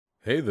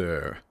Hey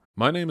there,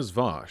 my name is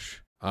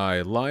Vosh. I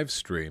live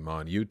stream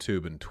on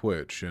YouTube and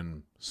Twitch,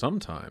 and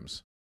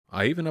sometimes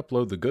I even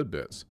upload the good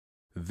bits.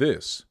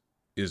 This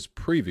is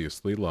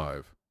Previously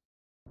Live.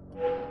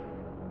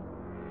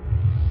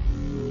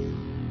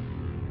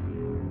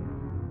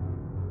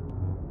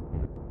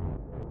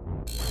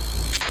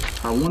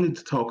 I wanted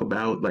to talk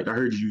about, I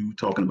heard you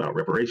talking about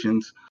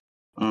reparations.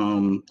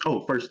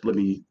 First, let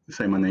me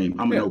say my name.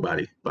 I'm a Yeah.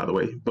 nobody, by the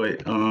way,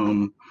 but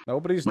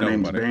Nobody's my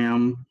name's nobody.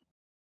 Bam.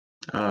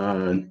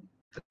 I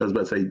was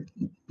about to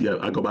say, yeah,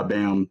 I go by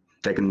Bam.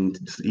 That can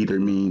either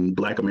mean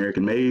Black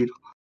American made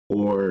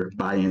or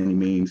by any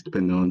means,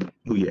 depending on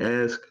who you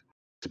ask.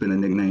 It's been a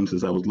nickname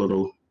since I was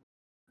little.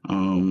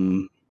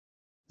 Um,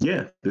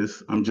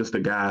 I'm just a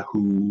guy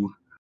who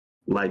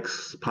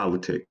likes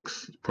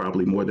politics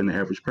probably more than the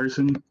average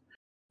person.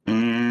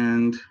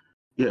 And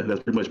yeah,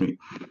 that's pretty much me.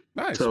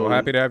 Nice. Well, So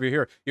happy to have you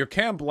here. Your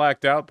cam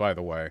blacked out, by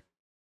the way.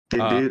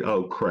 it did.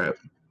 Oh crap!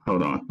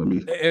 Hold on. Let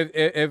me.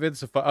 If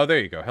it's oh, there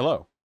you go.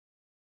 Hello.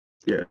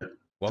 Yeah.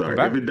 Welcome Sorry. If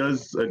back. it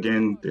does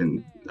again,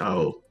 then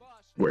I'll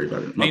worry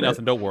about it. My Ain't bad.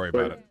 nothing. Don't worry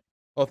about But it.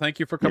 Well, thank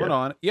you for coming yeah.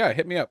 on. Yeah,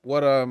 hit me up.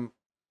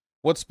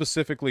 What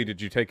specifically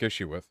did you take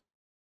issue with?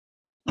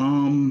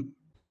 Um.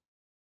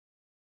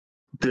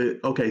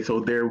 So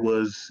there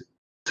was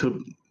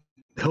to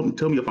tell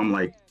me if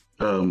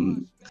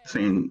I'm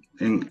saying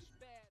and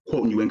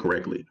quoting you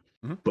incorrectly,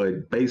 Mhm.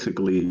 but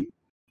basically,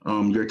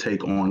 your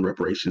take on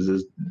reparations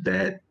is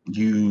that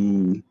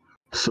you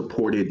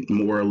support it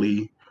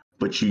morally,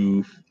 but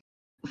you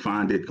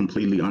find it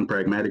completely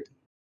unpragmatic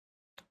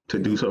to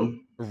do so.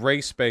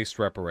 Race-based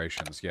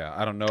reparations. Yeah,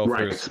 I don't know if Right,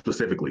 there's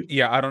specifically.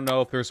 Yeah, I don't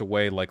know if there's a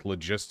way, like,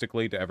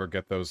 logistically to ever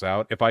get those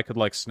out. If I could,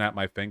 like, snap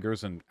my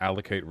fingers and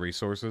allocate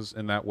resources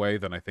in that way,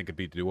 then I think it'd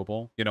be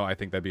doable. I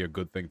think that'd be a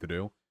good thing to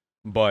do.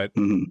 But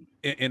Hmm.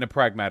 in a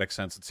pragmatic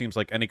sense, it seems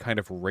like any kind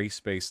of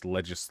race-based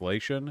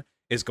legislation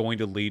is going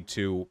to lead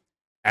to,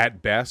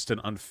 at best,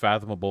 an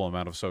unfathomable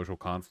amount of social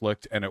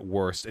conflict, and at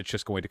worst, it's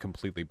just going to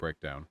completely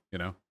break down?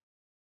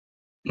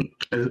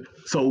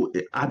 So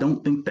I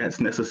don't think that's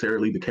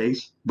necessarily the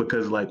case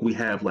because we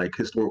have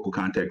historical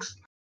context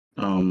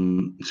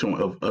showing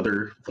of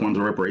other forms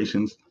of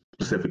reparations, Mhm.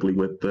 specifically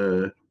with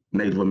the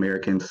Native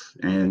Americans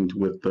and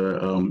with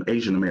the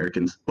Asian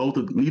Americans.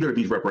 Neither of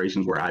these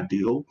reparations were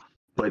ideal,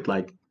 but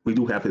we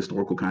do have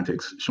historical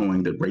context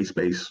showing that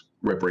race-based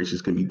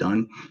reparations can be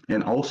done.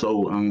 And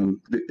also,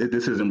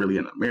 this isn't really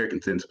an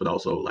American sense, but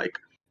also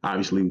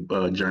obviously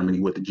Germany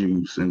with the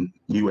Jews and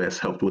U.S.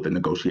 helped with the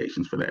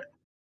negotiations for that.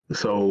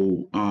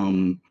 So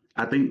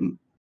I think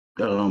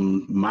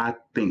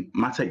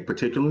my take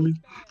particularly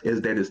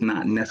is that it's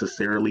not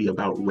necessarily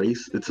about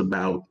race; it's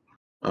about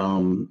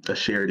a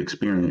shared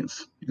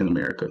experience in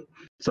America. Mhm.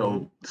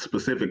 So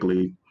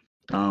specifically,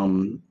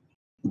 um,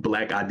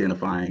 Black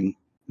identifying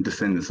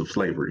descendants of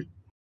slavery.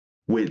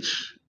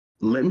 Which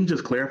let me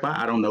just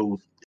clarify. I don't know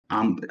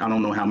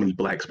how many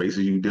Black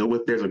spaces you deal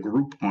with. There's a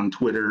group on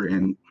Twitter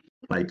and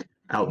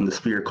out in the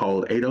sphere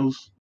called ADOS.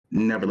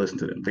 Never listen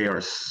to them. They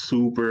are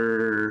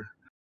super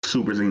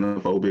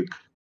xenophobic.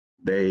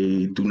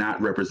 They do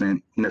not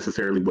represent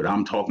necessarily what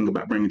I'm talking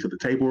about bringing to the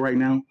table right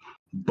now.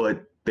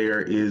 But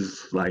there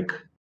is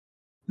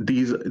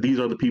these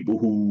are the people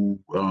who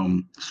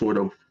sort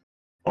of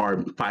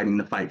are fighting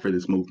the fight for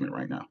this movement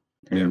right now,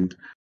 Yeah. and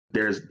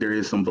there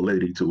is some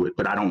validity to it.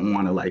 But I don't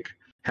want to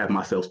have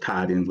myself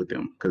tied in with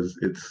them because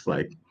it's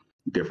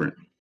different.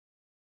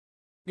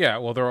 Yeah,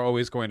 well, there are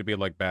always going to be,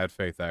 like, bad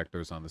faith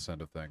actors on this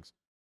end of things.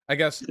 I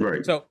guess,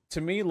 Right. so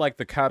to me, like,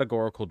 the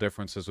categorical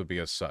differences would be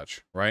as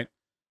such, right?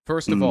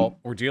 First of Mm-hmm. all,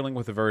 we're dealing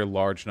with a very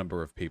large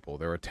number of people.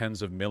 There are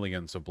tens of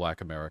millions of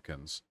Black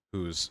Americans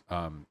whose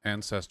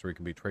ancestry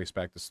can be traced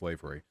back to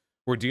slavery.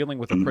 We're dealing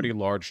with a Mm-hmm. pretty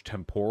large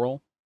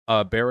temporal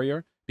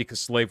barrier because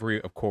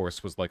slavery, of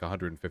course, was like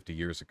 150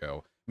 years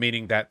ago,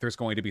 meaning that there's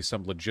going to be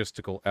some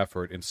logistical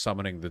effort in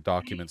summoning the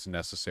documents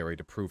necessary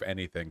to prove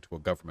anything to a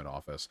government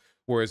office.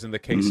 Whereas in the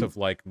case Mm-hmm. of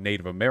like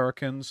Native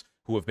Americans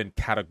who have been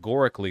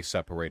categorically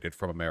separated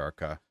from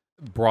America,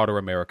 broader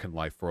American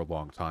life for a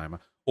long time,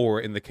 or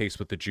in the case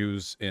with the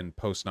Jews in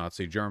post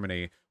Nazi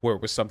Germany, where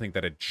it was something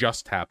that had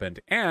just happened,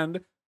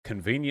 and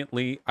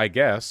conveniently, I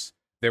guess,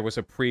 there was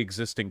a pre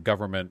existing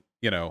government,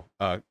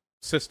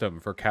 system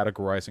for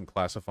categorizing,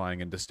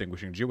 classifying, and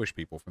distinguishing Jewish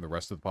people from the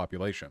rest of the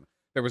population.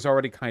 There was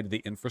already kind of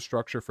the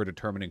infrastructure for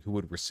determining who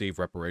would receive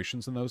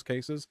reparations in those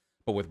cases.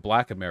 But with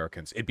Black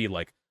Americans, it'd be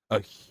like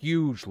a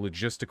huge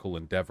logistical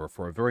endeavor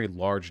for a very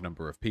large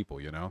number of people.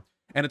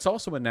 And it's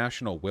also a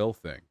national will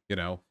thing.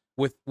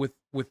 With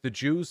the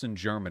Jews in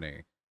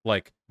Germany,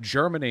 like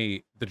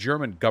Germany, the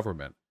German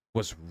government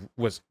was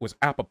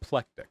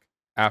apoplectic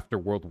after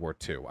World War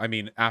II. I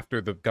mean, after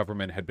the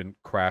government had been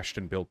crashed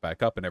and built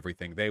back up and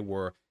everything, they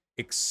were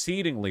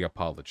exceedingly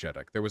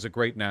apologetic. There was a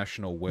great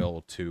national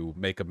will to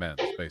make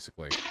amends,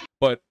 basically.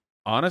 But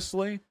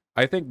honestly,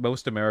 I think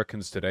most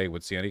Americans today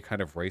would see any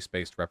kind of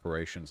race-based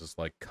reparations as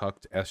like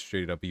cucked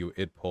SJW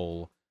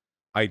idpol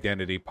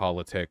identity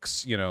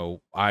politics.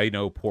 I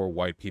know poor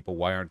white people.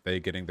 Why aren't they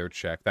getting their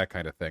check? That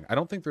kind of thing. I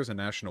don't think there's a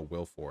national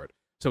will for it.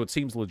 So it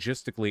seems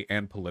logistically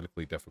and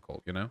politically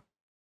difficult, you know?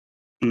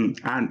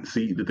 I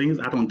see. The thing is,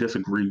 I don't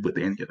disagree with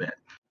any of that.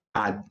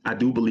 I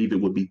do believe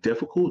it would be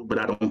difficult, but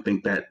I don't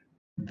think that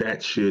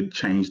that should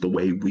change the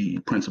way we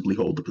principally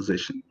hold the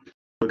position.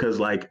 Because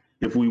like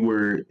if we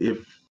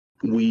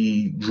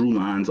drew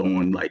lines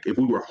on like if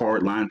we were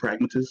hard line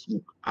pragmatists,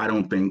 I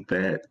don't think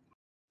that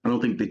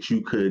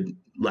you could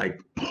like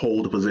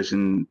hold a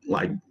position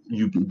like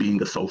you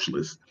being a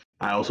socialist.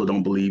 I also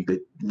don't believe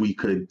that we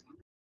could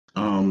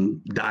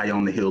die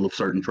on the hill of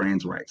certain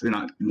trans rights. And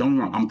I don't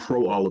know, I'm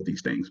pro all of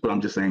these things, but I'm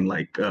just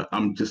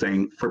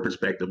saying for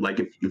perspective,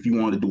 like if you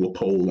want to do a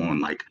poll on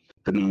like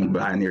the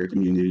non-binary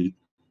community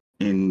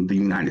in the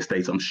United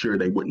States, I'm sure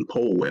they wouldn't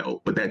poll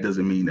well, but that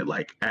doesn't mean that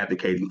like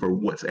advocating for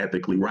what's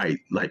ethically right,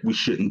 like we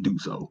shouldn't do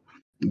so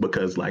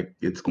because like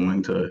it's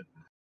going to,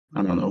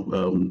 I don't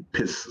know,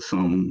 piss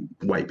some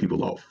white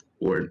people off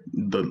or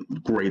the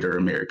greater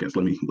Americans.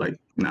 Let me like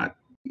not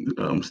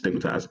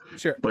stigmatize,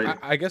 Sure. but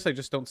I guess I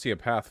just don't see a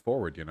path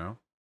forward, you know?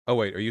 Oh,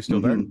 wait, are you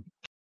still there? mhm.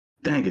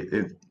 Dang it,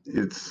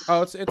 it's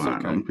Oh, it's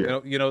fine. okay.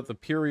 Yeah. You know, the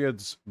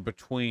periods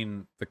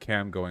between the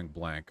cam going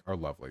blank are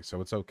lovely,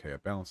 so it's okay.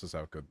 It balances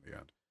out good in the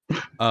end.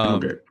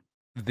 Okay.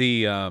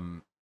 The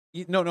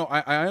no,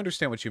 I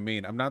understand what you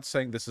mean. I'm not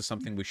saying this is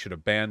something we should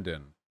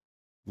abandon,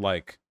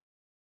 like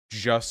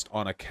just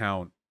on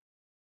account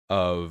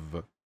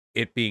of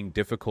it being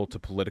difficult to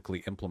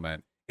politically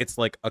implement. It's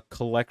like a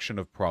collection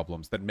of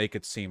problems that make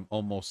it seem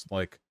almost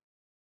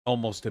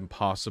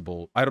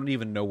impossible. I don't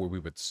even know where we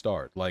would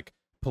start. Like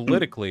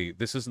politically,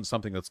 this isn't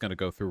something that's going to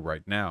go through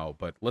right now,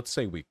 but let's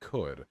say we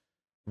could.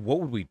 What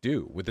would we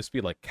do? Would this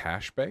be like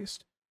cash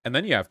based? And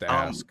then you have to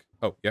Um. ask,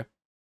 oh, yeah.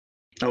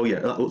 Oh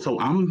yeah. So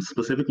I'm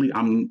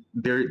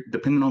there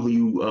depending on who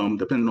you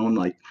depending on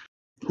like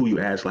who you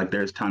ask. Like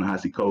there's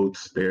Ta-Nehisi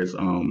Coates. There's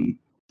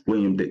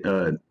William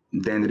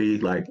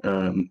Danity. Like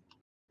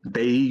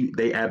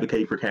they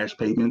advocate for cash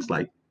payments.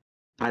 Like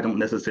I don't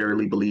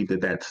necessarily believe that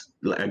that's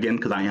again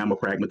because I am a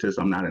pragmatist.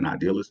 I'm not an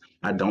idealist.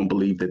 I don't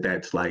believe that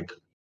that's like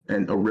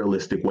a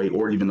realistic way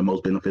or even the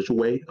most beneficial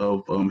way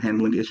of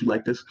handling an issue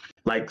like this.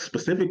 Like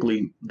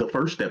specifically, the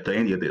first step to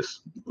any of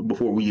this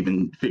before we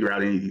even figure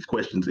out any of these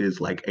questions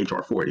is like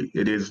HR 40.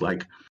 It is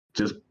like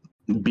just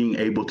being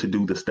able to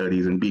do the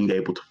studies and being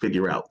able to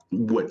figure out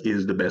what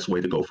is the best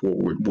way to go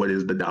forward. What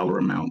is the dollar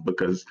amount?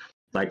 Because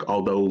like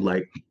although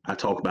like I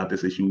talk about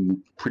this issue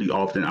pretty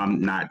often,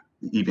 I'm not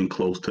even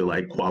close to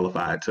like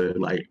qualified to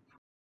like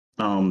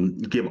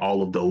give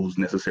all of those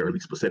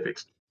necessarily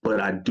specifics. But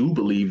I do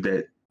believe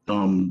that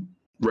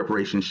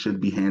reparations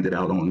should be handed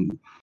out on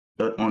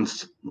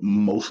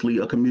mostly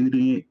a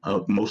community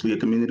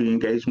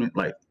engagement,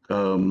 like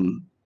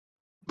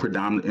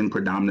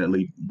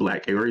predominantly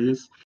Black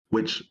areas.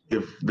 Which,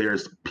 if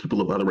there's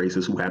people of other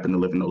races who happen to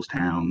live in those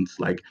towns,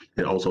 like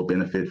that also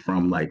benefit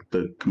from like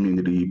the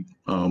community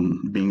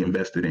being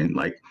invested in,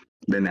 like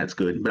then that's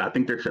good. But I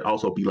think there should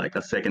also be like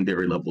a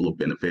secondary level of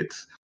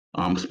benefits,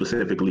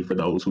 specifically for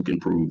those who can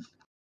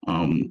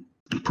um,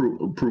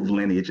 prove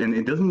lineage, and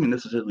it doesn't even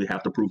necessarily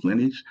have to prove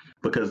lineage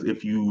because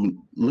if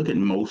you look at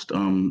most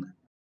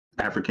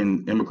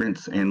African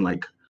immigrants and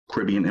like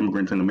Caribbean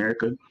immigrants in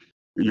America,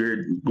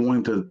 you're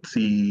going to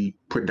see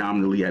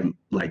predominantly at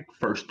like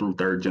first through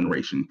third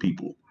generation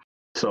people.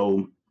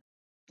 So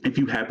if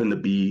you happen to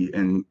be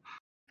an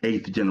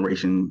eighth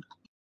generation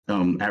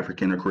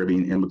African or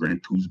Caribbean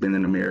immigrant who's been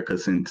in America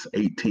since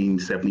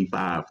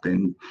 1875,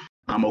 then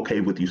I'm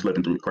okay with you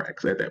slipping through the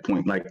cracks at that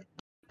point. Like,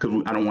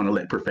 because I don't want to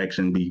let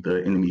perfection be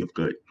the enemy of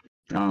good.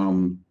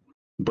 Um,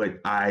 but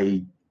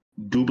I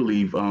do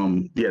believe,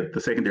 yeah, the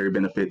secondary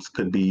benefits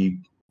could be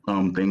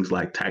things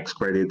like tax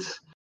credits,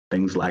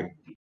 things like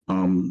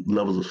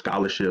levels of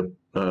scholarship,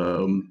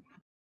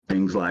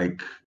 things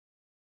like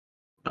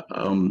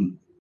um,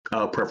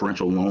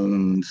 preferential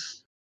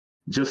loans,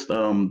 just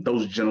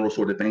those general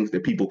sort of things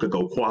that people could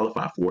go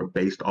qualify for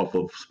based off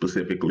of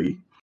specifically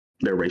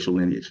their racial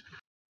lineage.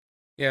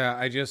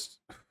 Yeah,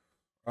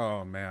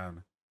 oh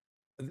man.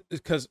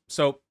 Because,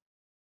 so,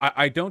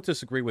 I don't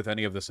disagree with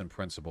any of this in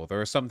principle. There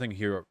are some things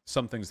here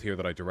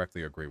that I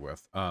directly agree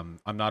with. I'm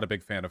not a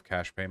big fan of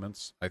cash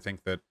payments. I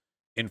think that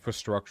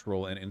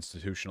infrastructural and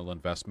institutional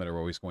investment are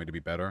always going to be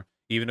better.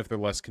 Even if they're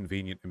less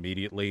convenient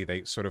immediately,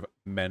 they sort of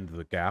mend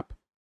the gap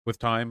with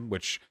time,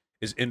 which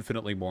is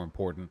infinitely more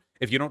important.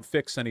 If you don't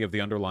fix any of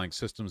the underlying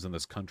systems in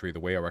this country, the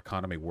way our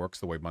economy works,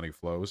 the way money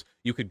flows,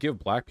 you could give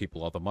black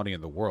people all the money in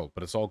the world,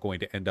 but it's all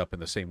going to end up in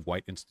the same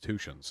white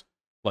institutions,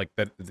 like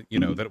that, you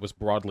know, that it was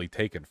broadly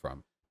taken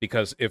from.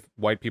 Because if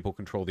white people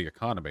control the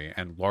economy,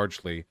 and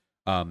largely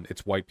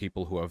it's white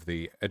people who have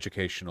the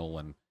educational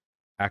and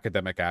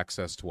academic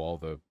access to all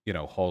the, you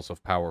know, halls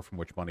of power from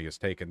which money is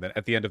taken, then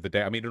at the end of the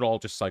day, I mean, it all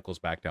just cycles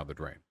back down the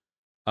drain.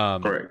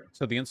 Correct.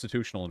 So the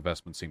institutional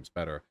investment seems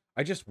better.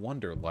 I just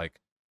wonder,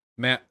 like,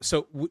 Matt.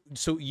 So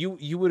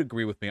you would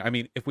agree with me? I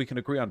mean, if we can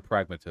agree on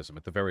pragmatism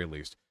at the very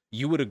least,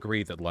 you would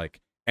agree that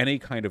like any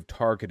kind of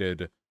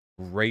targeted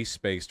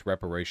race-based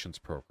reparations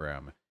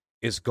program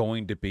is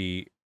going to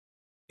be,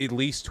 at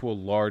least to a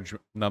large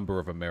number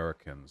of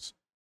Americans,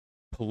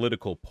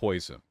 political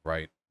poison,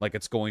 right? Like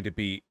it's going to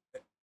be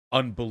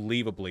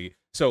unbelievably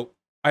so.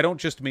 I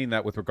don't just mean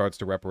that with regards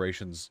to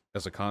reparations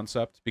as a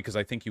concept, because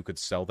I think you could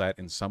sell that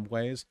in some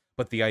ways,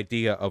 but the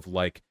idea of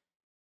like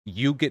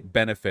you get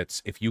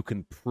benefits if you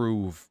can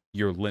prove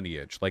your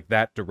lineage, like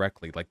that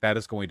directly, like that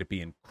is going to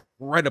be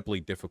incredibly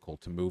difficult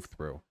to move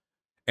through.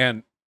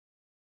 And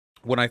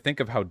when I think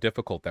of how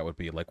difficult that would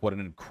be, like what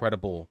an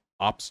incredible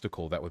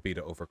obstacle that would be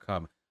to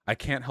overcome, I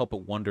can't help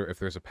but wonder if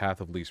there's a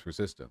path of least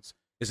resistance.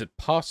 Is it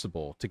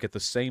possible to get the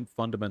same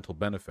fundamental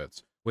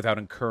benefits without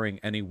incurring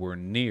anywhere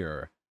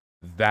near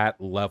that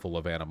level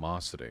of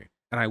animosity?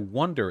 And I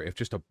wonder if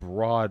just a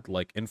broad,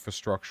 like,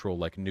 infrastructural,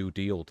 like, New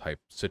Deal type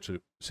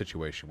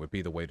situation would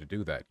be the way to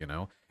do that, you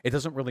know? It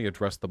doesn't really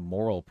address the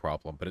moral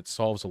problem, but it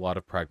solves a lot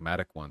of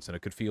pragmatic ones, and it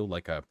could feel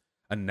like a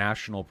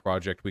national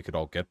project we could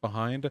all get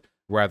behind,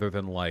 rather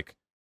than, like,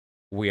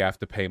 we have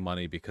to pay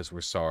money because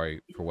we're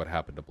sorry for what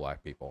happened to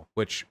black people.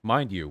 Which,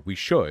 mind you, we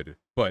should,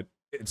 but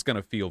it's going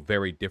to feel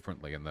very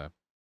differently in the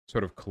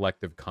sort of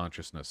collective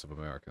consciousness of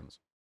Americans.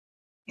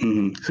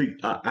 See,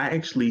 I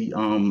actually,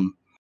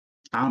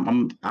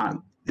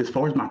 as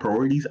far as my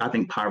priorities, I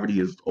think poverty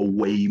is a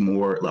way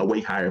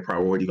higher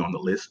priority on the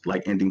list,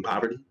 like ending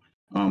poverty.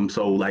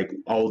 So like,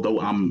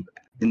 although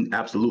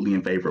absolutely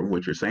in favor of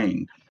what you're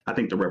saying, I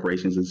think the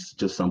reparations is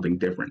just something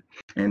different.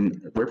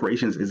 And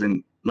reparations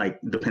isn't like,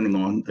 depending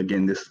on,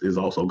 again, this is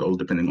also goes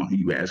depending on who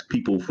you ask.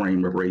 People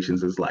frame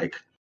reparations as like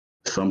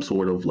some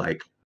sort of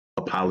like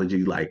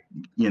apology, like,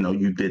 you know,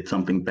 you did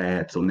something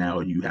bad, so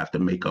now you have to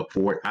make up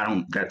for it.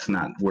 That's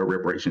not where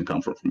reparation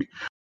comes from for me.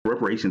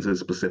 Reparations is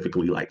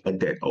specifically like a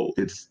debt owed.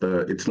 It's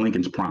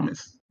Lincoln's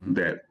promise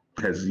that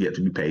has yet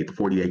to be paid. The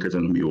 40 acres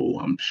and a mule.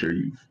 I'm sure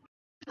you've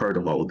heard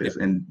of all of this.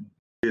 And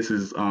this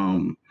is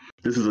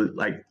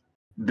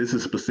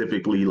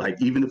specifically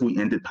like, even if we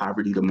ended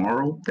poverty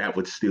tomorrow, that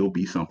would still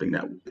be something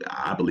that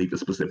I believe is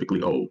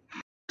specifically owed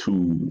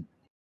to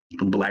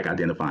Black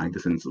identifying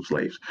descendants of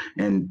slaves.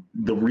 And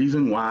the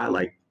reason why,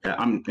 like,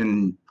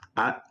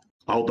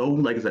 although,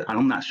 like I said,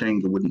 I'm not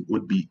saying it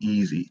would be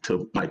easy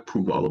to like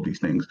prove all of these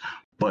things,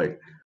 but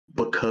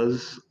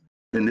because,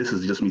 and this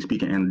is just me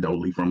speaking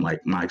anecdotally from like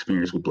my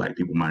experience with Black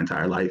people my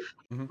entire life,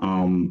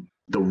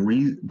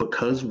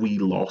 because we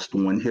lost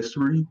one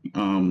history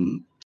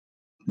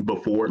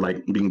before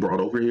like being brought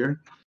over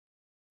here,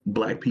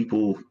 Black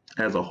people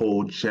as a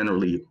whole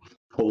generally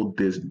hold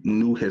this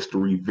new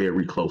history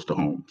very close to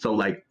home. So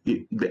like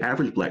the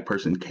average Black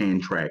person can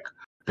track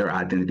their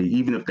identity,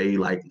 even if they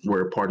like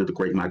were part of the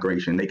Great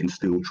Migration. They can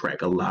still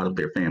track a lot of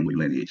their family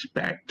lineage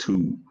back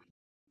to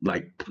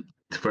like,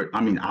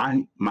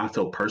 I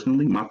myself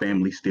personally, my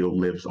family still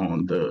lives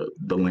on the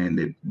land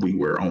that we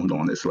were owned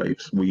on as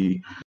slaves. My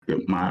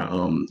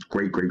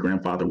great great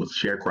grandfather was a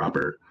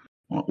sharecropper.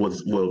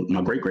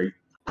 My great great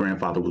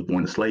grandfather was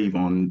born a slave,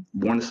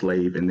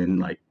 and then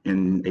like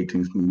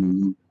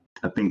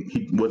I think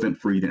he wasn't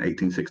freed in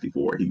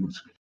 1864. He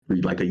was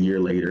freed like a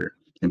year later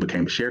and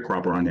became a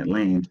sharecropper on that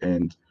land,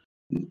 and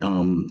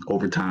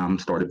over time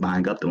started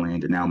buying up the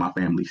land. And now my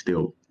family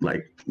still,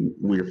 like,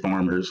 we're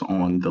farmers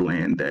on the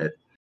land that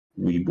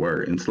we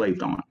were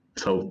enslaved on.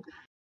 So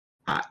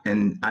I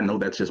know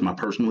that's just my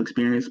personal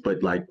experience,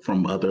 but like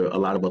from a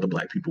lot of other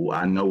Black people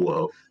I know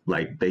of,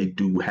 like they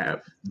do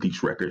have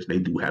these records, they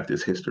do have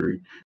this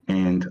history,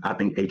 and I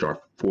think HR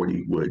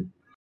 40 would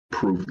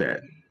prove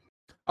that.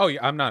 Oh yeah,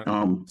 I'm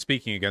not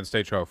speaking against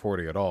HR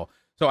 40 at all.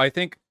 So I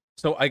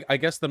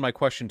guess then my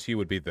question to you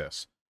would be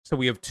this. So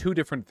we have two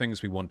different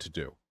things we want to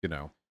do, you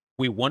know.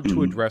 We want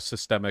to address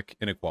systemic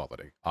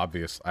inequality.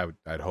 Obvious,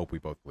 I'd hope we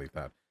both believe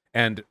that.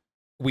 And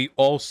we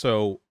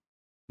also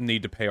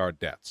need to pay our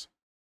debts.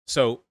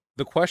 So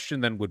the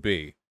question then would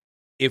be,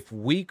 if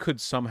we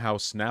could somehow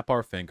snap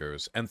our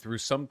fingers and through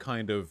some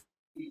kind of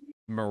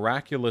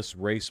miraculous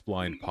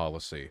race-blind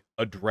policy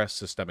address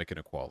systemic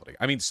inequality.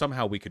 I mean,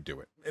 somehow we could do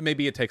it.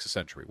 Maybe it takes a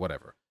century,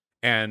 whatever.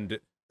 And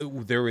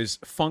there is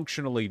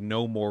functionally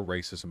no more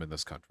racism in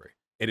this country.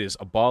 It is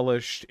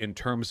abolished in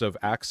terms of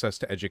access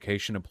to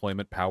education,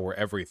 employment, power,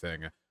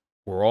 everything.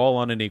 We're all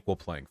on an equal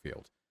playing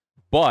field.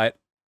 But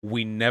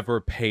we never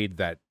paid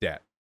that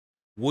debt.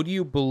 Would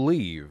you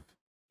believe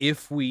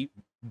if we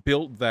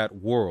built that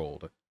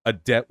world, a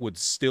debt would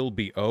still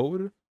be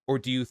owed? Or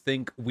do you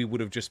think we would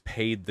have just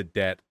paid the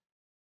debt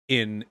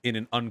in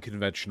an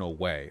unconventional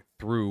way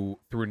through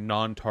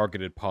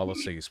non-targeted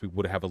policies? We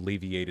would have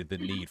alleviated the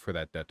need for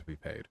that debt to be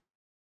paid.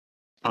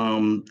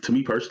 To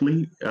me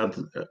personally,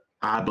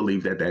 I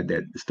believe that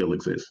debt still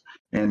exists,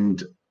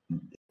 and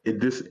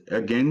this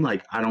again,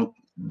 like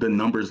the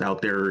numbers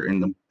out there,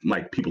 and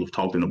like people have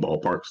talked in the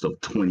ballparks of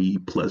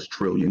 $20+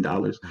 trillion.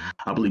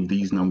 I believe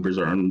these numbers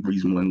are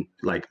unreasonable and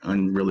like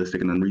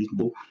unrealistic and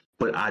unreasonable.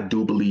 But I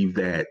do believe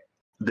that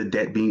the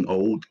debt being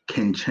owed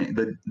can change.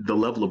 The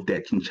level of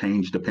debt can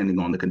change depending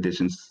on the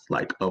conditions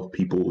like of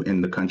people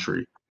in the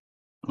country.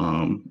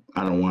 I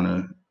don't want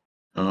to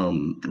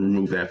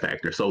remove that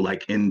factor. So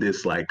like in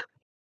this like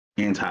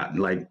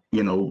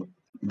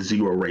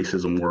zero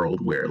racism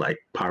world where like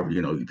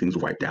poverty, things are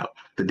wiped out,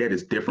 the debt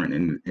is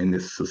different in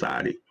this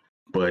society.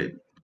 But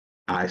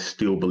I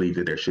still believe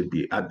that there should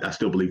be. I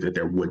still believe that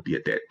there would be a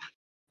debt.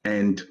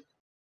 And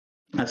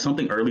that's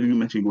something earlier you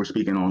mentioned. You were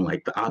speaking on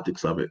like the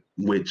optics of it,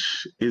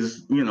 which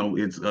is,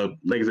 it's a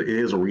like I said, it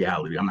is a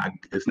reality. I'm not.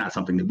 It's not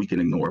something that we can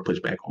ignore or push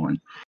back on.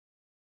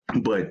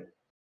 But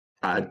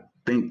I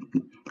think,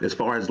 as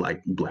far as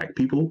like Black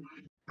people,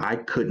 I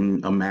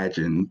couldn't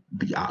imagine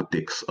the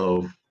optics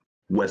of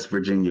West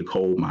Virginia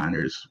coal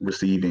miners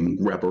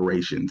receiving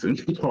reparations in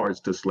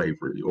regards to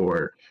slavery,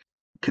 or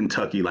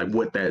Kentucky, like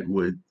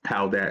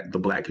how the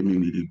Black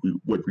community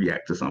would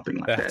react to something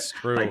like that. That's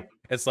true. Like,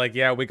 it's like,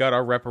 yeah, we got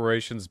our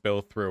reparations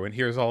bill through, and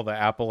here's all the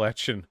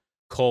Appalachian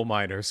coal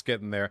miners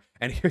getting there,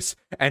 and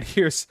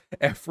here's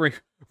every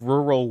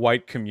rural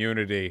white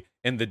community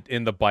in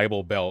the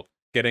Bible Belt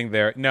getting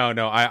there. No,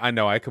 I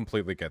know, I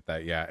completely get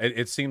that. Yeah,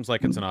 it seems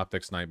like it's an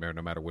optics nightmare,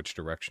 no matter which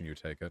direction you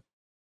take it.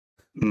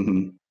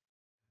 mm-hmm.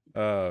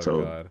 Oh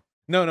God,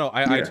 no,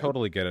 I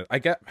totally get it. I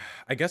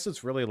guess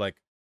it's really like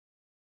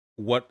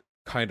what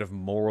kind of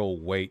moral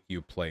weight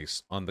you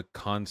place on the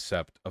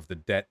concept of the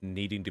debt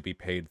needing to be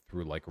paid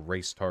through like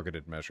race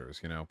targeted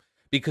measures,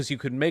 because you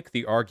could make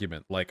the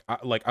argument like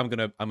I'm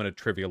gonna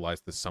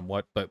trivialize this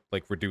somewhat, but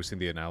like reducing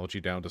the analogy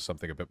down to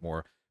something a bit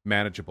more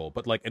manageable.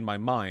 But like in my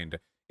mind,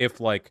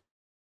 if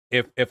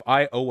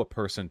I owe a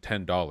person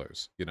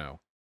 $10,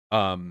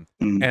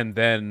 and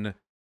then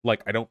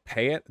like I don't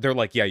pay it, they're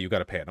like, yeah, you got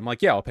to pay it. I'm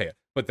like, yeah, I'll pay it.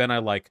 But then I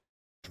like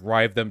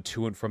drive them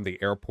to and from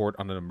the airport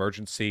on an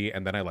emergency,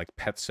 and then I like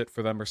pet sit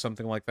for them or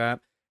something like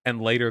that.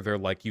 And later they're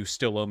like, you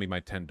still owe me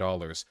my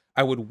 $10.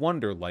 I would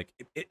wonder, like,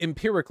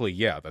 empirically,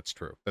 yeah, that's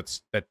true.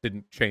 That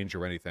didn't change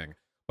or anything.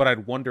 But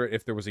I'd wonder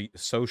if there was a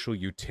social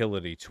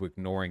utility to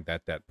ignoring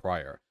that debt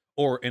prior.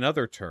 Or in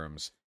other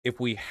terms, if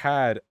we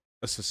had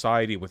a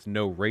society with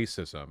no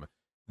racism,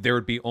 there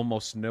would be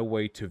almost no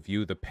way to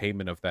view the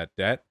payment of that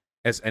debt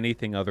as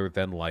anything other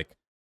than like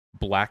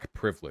Black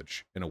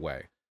privilege in a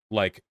way.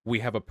 Like, we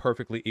have a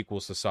perfectly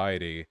equal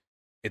society.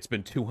 It's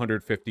been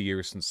 250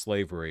 years since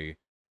slavery,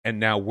 and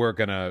now we're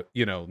gonna,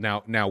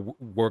 now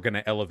we're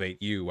gonna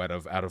elevate you out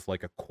of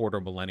like a quarter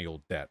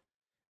millennial debt.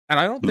 And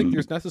I don't think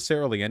there's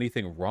necessarily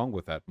anything wrong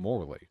with that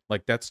morally.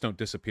 Like, debts don't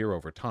disappear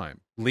over time.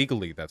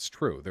 Legally, that's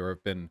true. There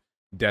have been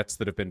debts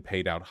that have been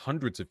paid out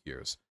hundreds of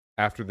years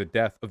after the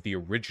death of the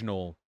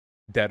original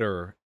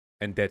debtor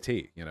and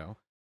dettee,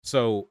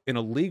 So in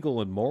a legal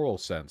and moral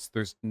sense,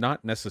 there's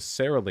not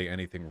necessarily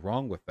anything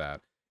wrong with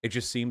that. It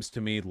just seems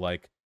to me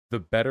like the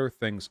better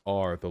things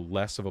are, the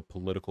less of a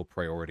political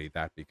priority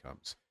that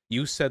becomes.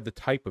 You said the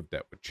type of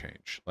debt would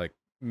change. Like,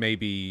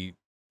 maybe,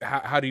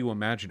 how do you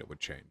imagine it would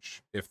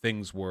change if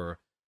things were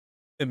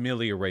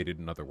ameliorated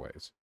in other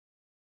ways?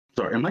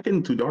 Sorry, am I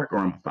getting too dark, or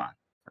am I fine?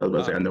 I was about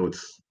to say, I know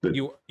it's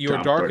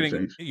you're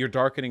darkening. You're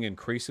darkening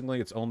increasingly.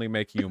 It's only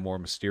making you more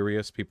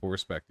mysterious. People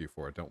respect you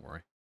for it. Don't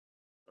worry.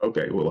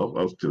 Okay, well,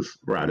 I'll just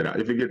ride it out.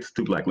 If it gets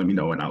too black, let me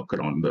know, and I'll cut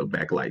on the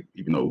backlight,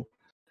 even though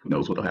who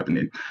knows what'll happen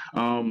then.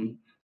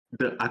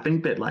 I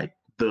think that like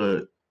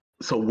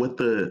what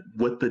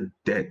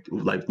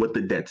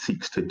the debt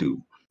seeks to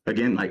do.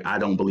 Again, like, I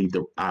don't believe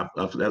as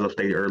I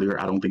stated earlier,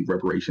 I don't think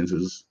reparations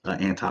is an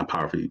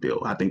anti-poverty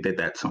bill. I think that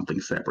that's something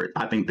separate.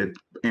 I think that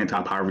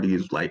anti-poverty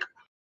is like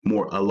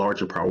a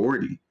larger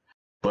priority,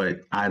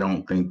 but I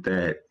don't think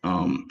that.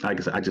 Like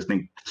I said, I just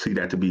see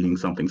that to being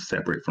something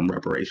separate from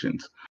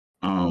reparations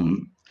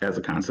as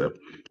a concept.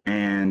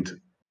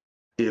 And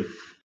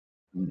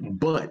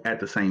but at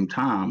the same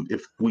time,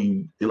 if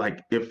we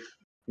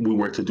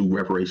were to do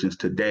reparations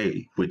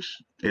today,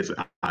 which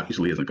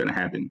obviously isn't going to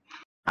happen,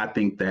 I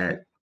think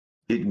that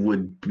we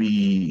would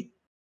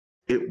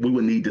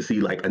need to see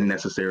like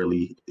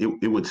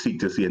it would seek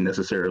to see a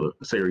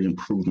necessary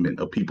improvement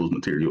of people's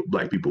material,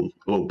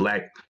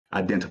 Black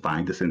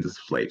identifying descendants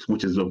of slaves,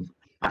 which is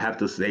I have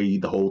to say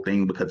the whole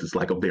thing because it's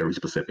like a very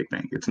specific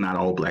thing. It's not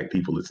all Black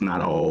people. It's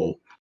not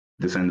all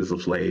descendants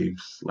of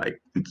slaves.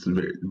 Like, it's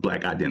very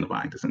Black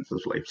identifying descendants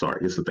of slaves.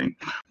 Sorry, it's the thing.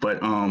 But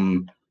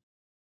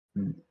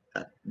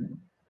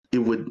it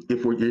would,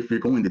 if you're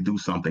going to do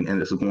something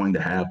and it's going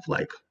to have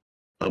like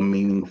a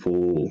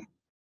meaningful,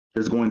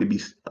 it's going to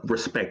be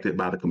respected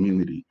by the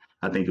community,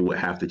 I think it would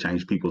have to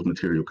change people's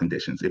material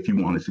conditions if you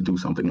wanted to do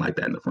something like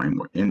that in the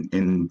framework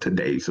in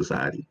today's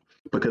society.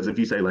 Because if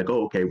you say like,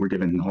 oh, okay, we're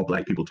giving all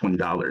Black people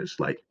 $20,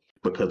 like,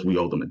 because we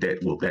owe them a debt,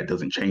 well, that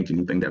doesn't change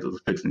anything. That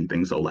doesn't fix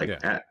anything. So like,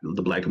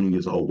 the Black community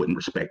as a whole wouldn't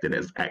respect it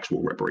as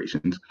actual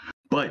reparations.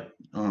 But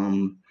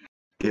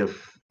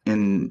if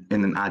in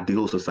an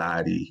ideal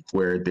society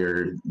where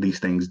these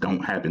things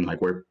don't happen, like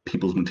where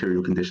people's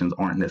material conditions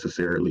aren't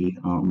necessarily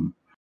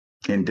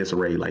in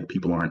disarray, like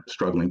people aren't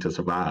struggling to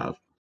survive,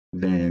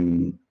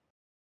 then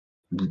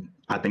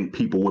I think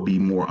people would be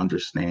more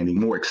understanding,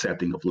 more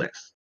accepting of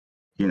less,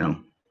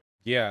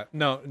 Yeah,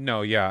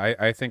 no, yeah,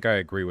 I think I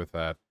agree with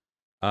that.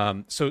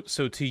 So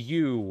to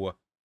you,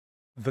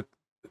 the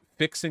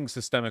fixing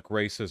systemic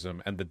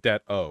racism and the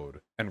debt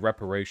owed and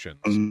reparations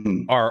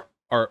are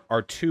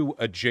two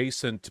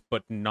adjacent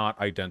but not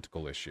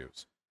identical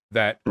issues.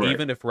 That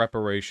even if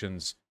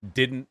reparations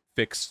didn't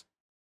fix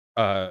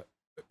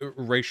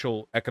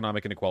racial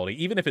economic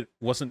inequality, even if it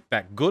wasn't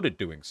that good at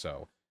doing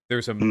so.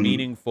 There's a Mhm.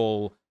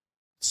 meaningful,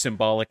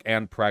 symbolic,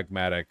 and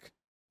pragmatic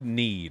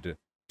need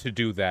to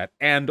do that,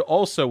 and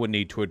also a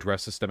need to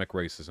address systemic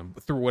racism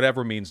through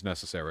whatever means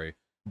necessary.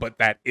 But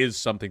that is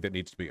something that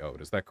needs to be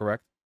owed. Is that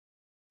correct?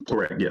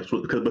 Correct. Yes,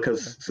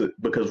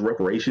 because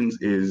reparations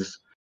is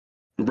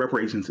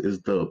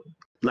the,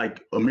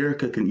 like,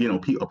 America can,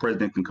 a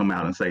president can come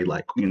out and say,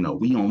 like,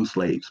 we own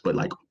slaves, but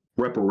like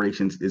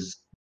reparations is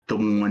the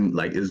one,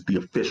 like, is the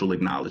official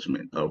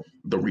acknowledgement of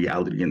the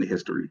reality and the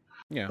history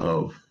Yeah.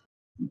 of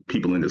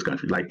people in this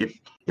country. Like, if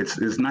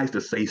it's nice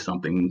to say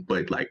something,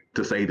 but like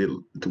to say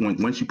that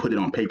once you put it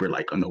on paper,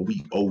 like, oh no,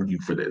 we owe you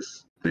for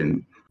this,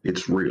 then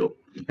it's real.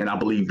 And I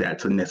believe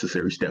that's a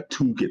necessary step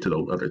to get to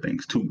those other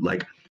things too.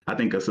 Like, I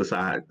think a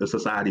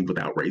society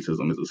without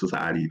racism is a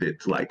society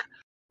that's like,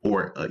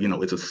 or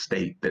it's a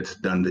state that's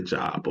done the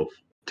job of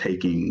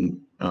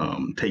taking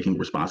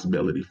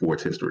responsibility for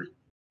its history.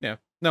 Yeah.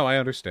 No, I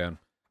understand.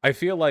 I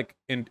feel like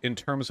in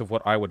terms of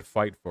what I would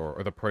fight for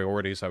or the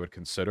priorities I would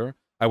consider,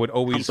 I would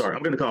always. I'm sorry.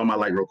 I'm going to call my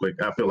light real quick.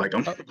 I feel like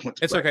I'm.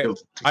 It's okay.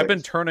 I've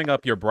been turning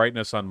up your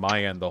brightness on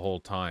my end the whole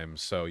time,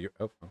 so you.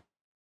 Oh,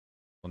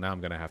 well, now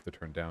I'm going to have to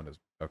turn down.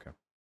 Okay.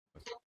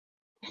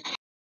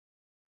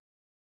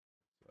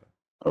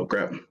 Oh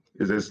crap!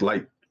 Is this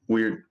light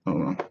weird?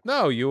 Hold on.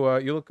 No, you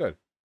look good.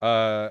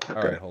 All Okay.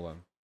 right, hold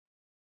on.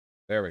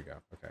 There we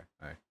go. Okay,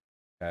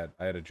 I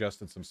had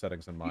adjusted some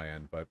settings on my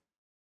end, but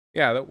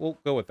yeah, we'll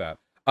go with that.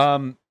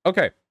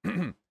 Okay.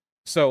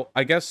 So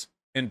I guess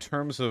in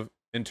terms of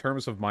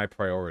my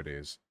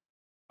priorities,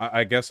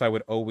 I guess I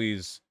would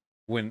always,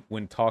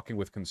 when talking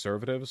with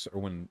conservatives or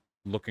when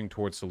looking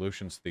towards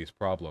solutions to these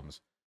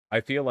problems,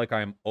 I feel like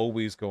I'm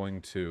always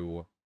going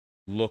to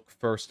look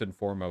first and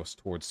foremost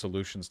towards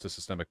solutions to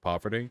systemic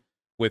poverty,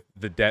 with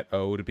the debt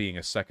owed being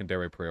a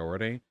secondary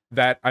priority.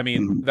 That, I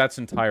mean, that's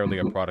entirely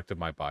a product of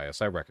my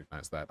bias. I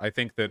recognize that. I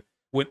think that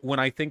when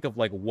I think of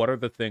like what are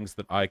the things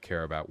that I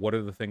care about, what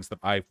are the things that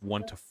I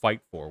want to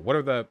fight for, what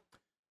are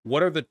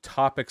the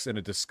topics in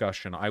a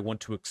discussion I want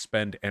to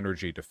expend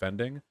energy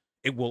defending,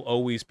 it will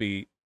always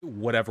be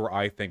whatever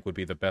I think would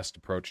be the best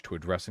approach to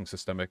addressing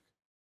systemic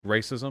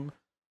racism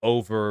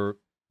over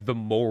the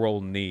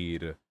moral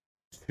need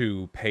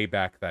to pay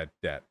back that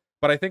debt.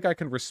 But I think I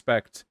can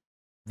respect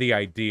the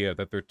idea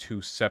that they're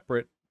two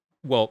separate,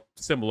 well,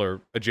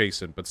 similar,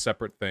 adjacent, but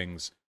separate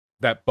things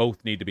that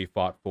both need to be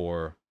fought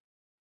for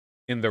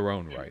in their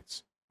own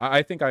rights.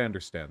 I think I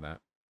understand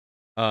that.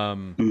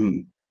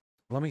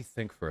 Let me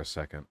think for a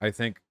second. I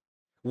think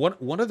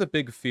one of the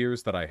big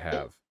fears that I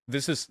have,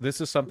 this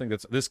is something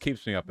this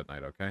keeps me up at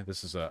night, okay?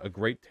 This is a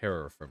great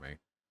terror for me.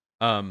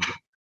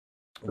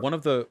 One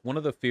of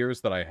the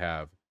fears that I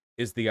have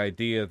is the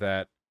idea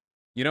that,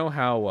 you know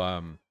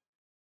how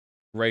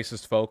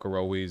racist folk are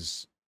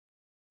always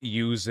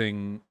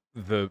using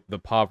the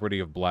poverty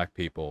of black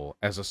people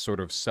as a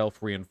sort of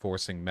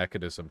self-reinforcing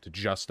mechanism to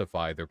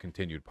justify their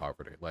continued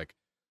poverty. Like,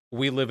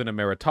 we live in a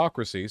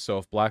meritocracy, so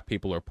if black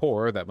people are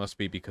poor, that must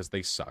be because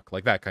they suck.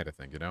 Like that kind of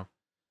thing, you know?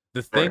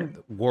 The thing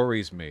that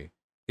worries me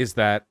is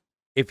that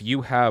if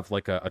you have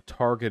like a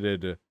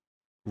targeted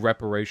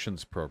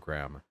reparations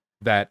program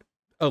that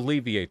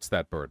alleviates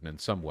that burden in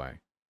some way,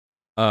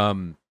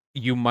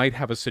 you might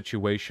have a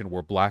situation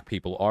where black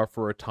people are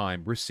for a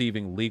time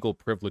receiving legal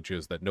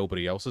privileges that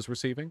nobody else is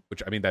receiving,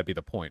 which, I mean, that'd be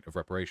the point of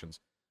reparations.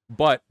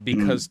 But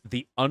because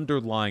the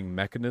underlying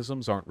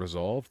mechanisms aren't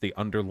resolved, the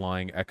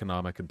underlying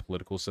economic and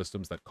political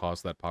systems that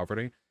cause that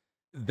poverty,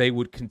 they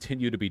would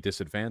continue to be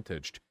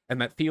disadvantaged.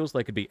 And that feels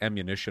like it'd be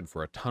ammunition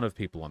for a ton of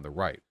people on the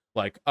right.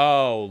 Like,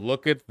 oh,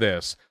 look at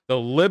this. The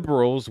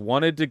liberals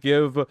wanted to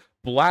give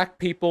black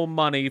people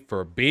money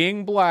for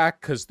being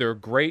black because their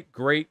great,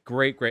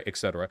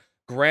 etc.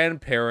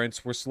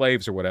 grandparents were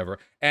slaves or whatever,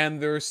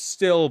 and they're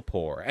still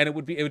poor. And it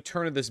would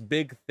turn into this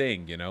big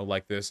thing, you know,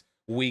 like this,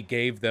 we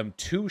gave them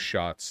 2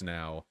 shots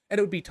now. And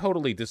it would be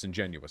totally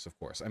disingenuous, of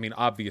course. I mean,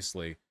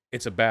 obviously,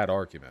 it's a bad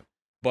argument.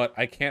 But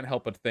I can't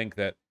help but think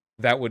that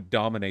that would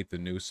dominate the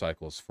news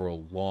cycles for a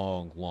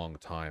long, long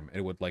time. And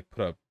it would like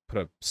put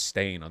a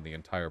stain on the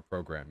entire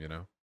program, you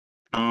know?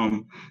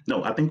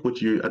 No, I think what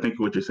you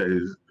said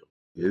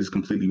is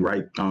completely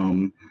right.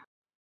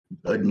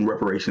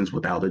 Reparations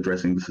without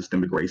addressing the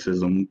systemic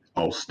racism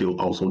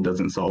also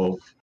doesn't solve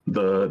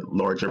the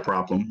larger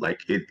problem.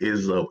 Like, it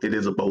is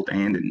a both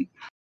and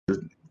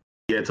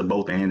yeah, it's a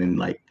both and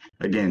like,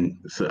 again,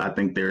 so I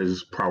think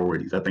there's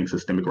priorities. I think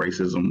systemic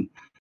racism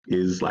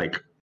is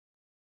like,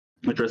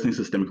 addressing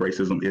systemic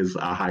racism is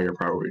a higher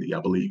priority. I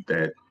believe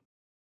that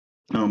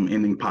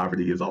ending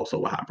poverty is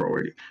also a high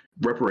priority.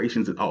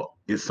 Reparations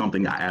is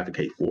something I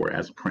advocate for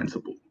as a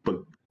principle, but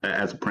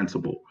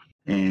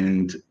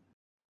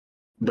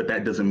but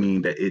that doesn't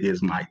mean that it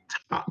is my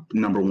top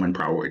number one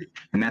priority.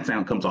 And that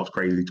comes off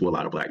crazy to a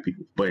lot of black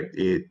people, but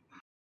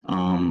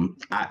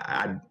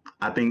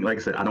I think, like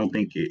I said, I don't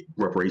think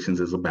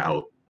reparations is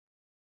about,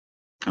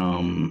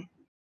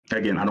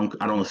 again, I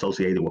don't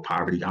associate it with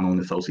poverty. I don't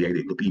associate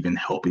it with even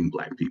helping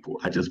black people.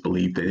 I just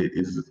believe that it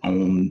is its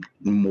own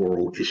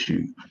moral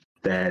issue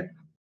that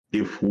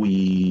if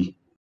we,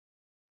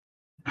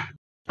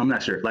 I'm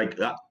not sure. Like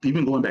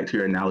even going back to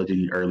your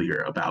analogy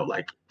earlier about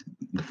like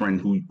the friend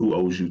who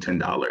owes you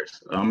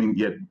 $10. I mean,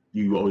 yet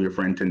you owe your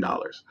friend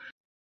 $10.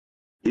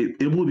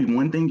 It would be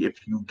one thing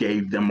if you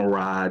gave them a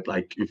ride,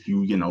 like if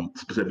you, you know,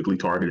 specifically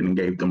targeted and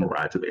gave them a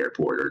ride to the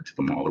airport or to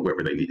the mall or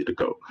wherever they needed to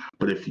go.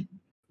 But if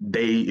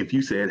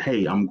you said,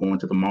 hey, I'm going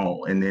to the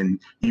mall, and then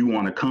you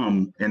want to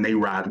come and they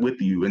ride with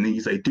you, and then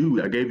you say,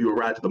 dude, I gave you a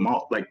ride to the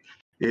mall, like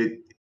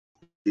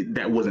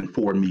that wasn't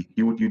for me.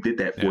 You did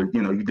that for,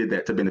 you know, you did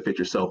that to benefit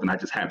yourself, and I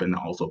just happened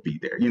to also be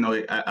there. You know,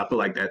 I feel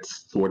like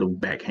that's sort of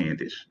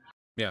backhandish.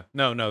 Yeah,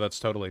 no, that's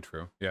totally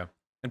true. Yeah,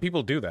 and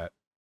people do that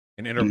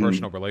in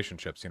interpersonal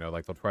relationships. You know,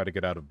 like they'll try to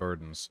get out of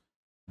burdens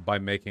by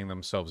making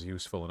themselves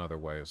useful in other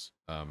ways.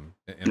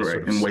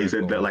 In ways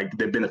that like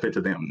that benefit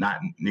to them, not,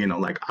 you know,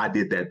 like I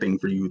did that thing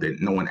for you that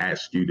no one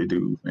asked you to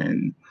do,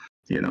 and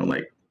you know,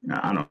 like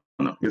I don't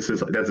know. It's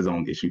just that's his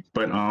own issue.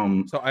 But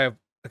so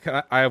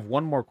I have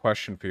one more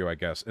question for you, I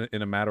guess,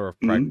 in a matter of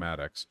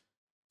pragmatics.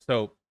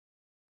 So,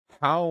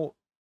 how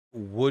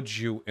would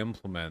you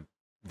implement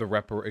the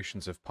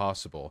reparations if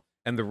possible?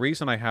 And the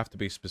reason I have to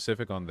be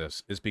specific on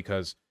this is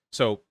because,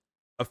 so,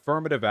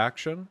 affirmative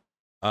action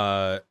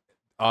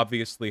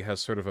obviously has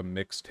sort of a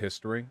mixed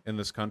history in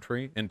this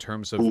country in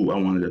terms of... Ooh, I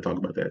wanted to talk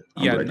about that.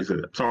 I'm glad you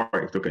said that.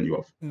 Sorry for cutting you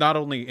off. Not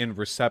only in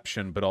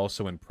reception, but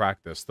also in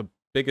practice. The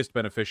biggest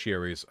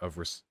beneficiaries of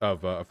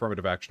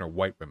affirmative action are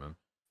white women.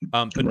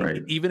 But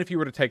even if you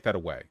were to take that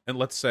away, and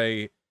let's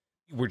say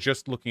we're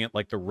just looking at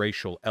like the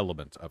racial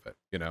element of it,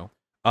 you know,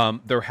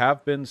 there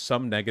have been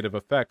some negative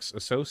effects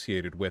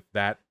associated with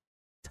that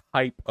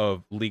type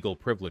of legal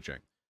privileging.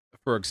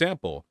 For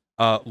example,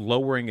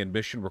 lowering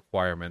admission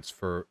requirements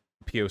for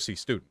POC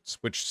students,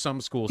 which some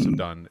schools have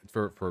done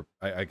for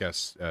I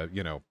guess,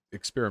 you know,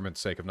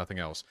 experiment's sake, if nothing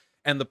else.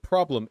 And the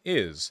problem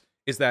is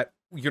that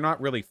you're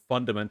not really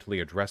fundamentally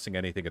addressing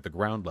anything at the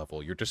ground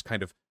level. You're just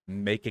kind of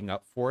making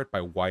up for it by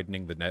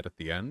widening the net at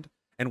the end.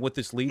 And what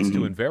this leads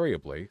to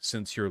invariably,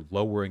 since you're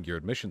lowering your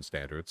admission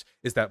standards,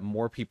 is that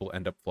more people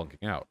end up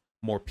flunking out.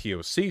 More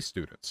POC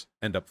students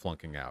end up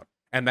flunking out.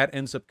 And that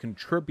ends up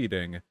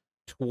contributing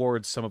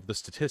towards some of the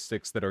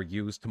statistics that are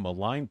used to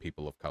malign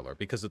people of color.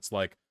 Because it's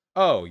like,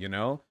 oh, you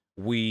know,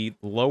 we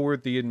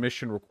lowered the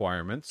admission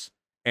requirements,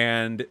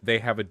 and they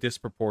have a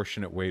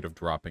disproportionate weight of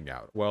dropping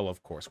out. Well,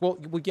 of course. Well,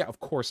 yeah, of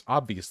course,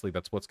 obviously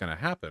that's what's going to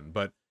happen,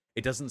 but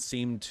it doesn't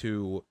seem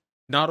to...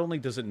 Not only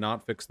does it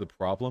not fix the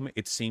problem,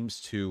 it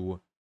seems to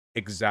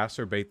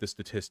exacerbate the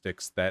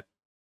statistics that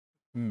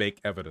make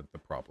evident the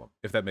problem,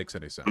 if that makes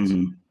any sense.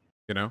 You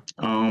know?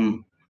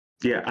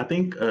 Yeah, I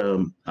think,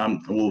 well,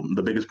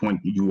 the biggest point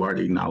you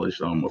already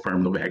acknowledged,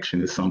 affirmative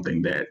action is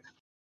something that,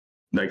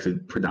 like I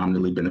said,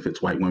 predominantly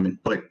benefits white women,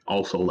 but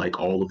also like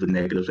all of the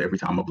negatives every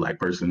time a Black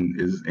person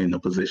is in a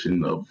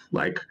position of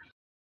like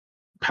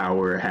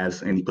power,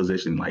 has any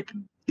position, like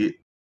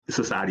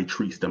society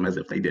treats them as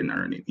if they didn't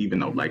earn it, even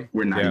though like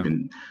we're not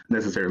even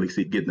necessarily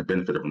getting the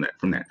benefit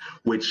from that,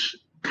 which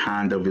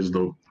kind of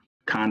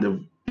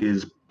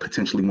is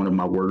potentially one of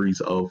my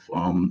worries of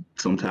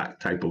some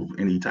type of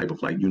any type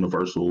of like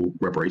universal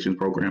reparations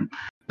program,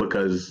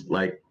 because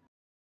like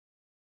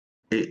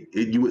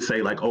you would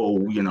say like,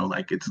 oh, you know,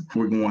 like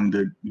we're going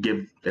to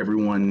give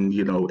everyone,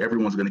 you know,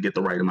 everyone's going to get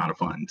the right amount of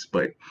funds,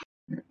 but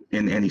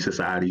in any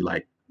society,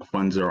 like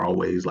funds are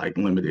always like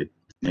limited,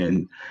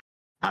 and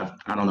I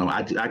don't know,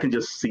 I can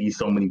just see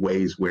so many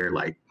ways where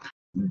like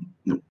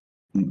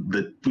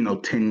the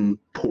 10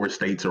 poor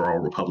states are all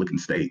Republican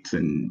states,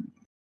 and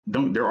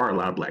there are a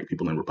lot of Black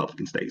people in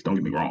Republican states, don't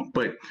get me wrong,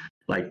 but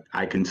like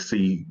I can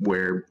see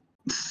where,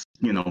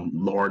 you know,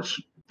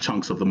 large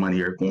chunks of the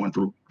money are going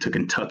through to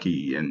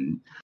Kentucky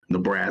and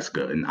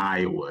Nebraska and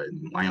Iowa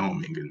and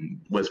Wyoming and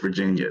West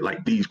Virginia.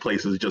 Like these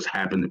places just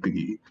happen to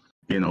be,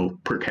 you know,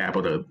 per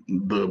capita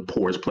the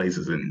poorest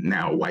places, and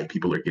now white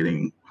people are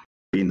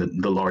being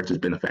the largest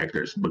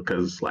benefactors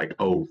because like,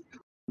 oh,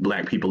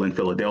 Black people in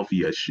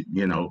Philadelphia,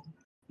 you know,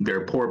 there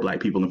are poor Black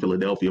people in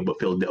Philadelphia, but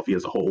Philadelphia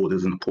as a whole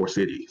isn't a poor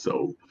city,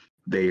 so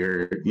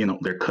their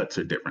cuts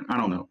are different. I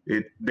don't know.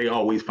 They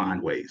always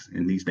find ways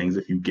in these things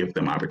if you give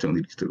them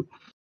opportunities to.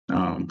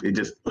 It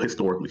just,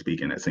 historically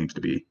speaking, that seems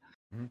to be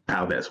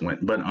how that's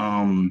went. But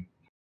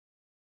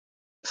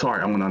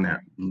sorry, I went on that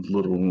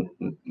little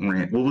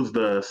rant. What was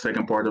the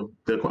second part of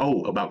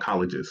about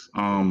colleges?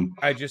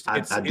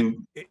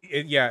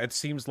 It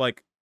seems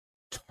like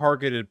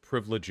targeted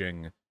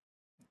privileging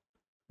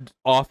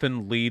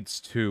often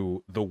leads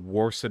to the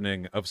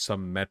worsening of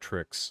some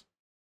metrics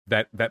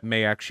that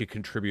may actually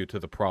contribute to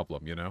the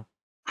problem, you know?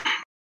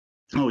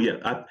 Oh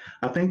yeah,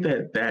 I think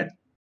that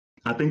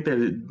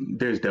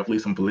there's definitely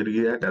some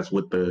validity to that. That's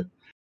what the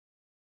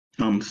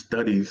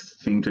studies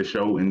seem to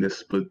show in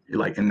this,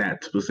 like in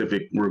that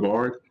specific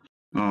regard.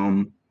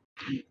 But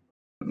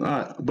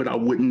I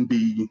wouldn't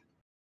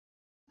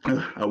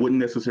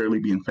necessarily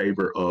be in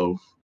favor of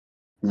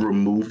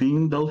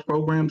removing those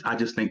programs. I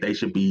just think they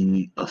should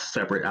be a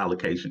separate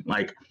allocation.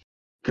 Like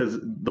because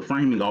the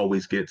framing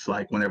always gets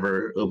like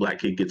whenever a black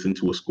kid gets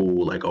into a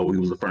school, like, oh, he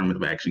was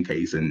affirmative action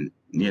case, and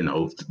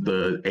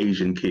the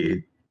Asian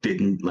kid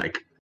didn't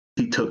like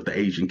he took the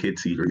Asian kid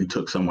seat or he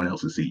took someone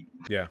else's seat,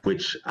 Yeah.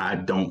 which I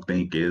don't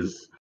think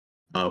that's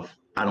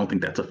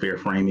a fair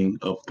framing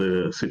of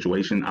the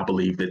situation. I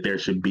believe that there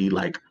should be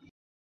like,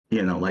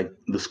 like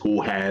the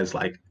school has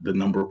like the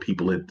number of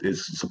people it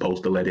is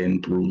supposed to let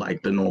in through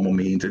like the normal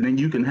means. And then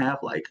you can have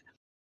like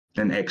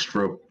an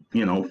extra,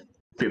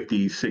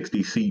 50,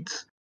 60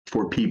 seats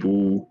for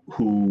people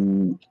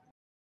who,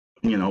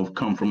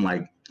 come from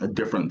like a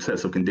different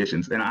sets of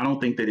conditions. And I don't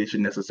think that it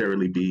should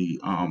necessarily be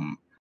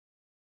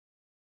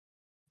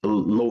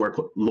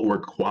lower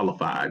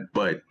qualified,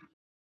 but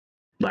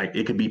like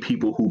it could be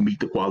people who meet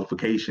the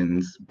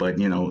qualifications, but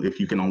if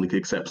you can only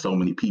accept so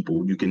many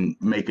people, you can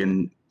make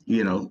an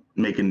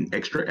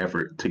extra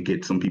effort to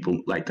get some people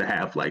like to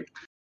have like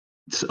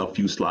a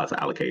few slots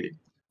allocated,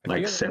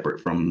 like separate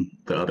from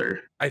the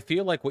other. I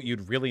feel like what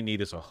you'd really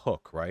need is a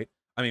hook, right?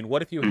 I mean,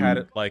 what if you had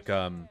it like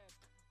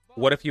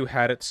what if you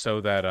had it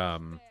so that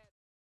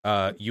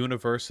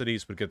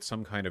universities would get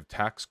some kind of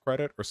tax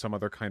credit or some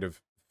other kind of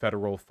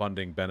federal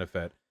funding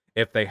benefit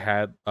if they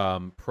had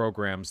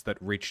programs that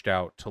reached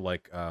out to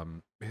like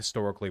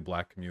historically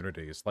black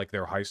communities, like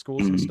their high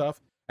schools and stuff,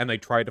 and they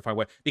tried to find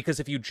way. Because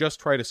if you just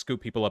try to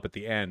scoop people up at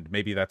the end,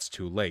 maybe that's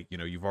too late.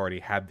 You've already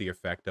had the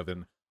effect of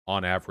an,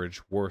 on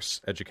average, worse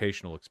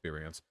educational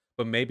experience.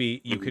 But maybe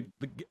you could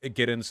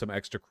get in some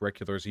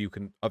extracurriculars. You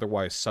can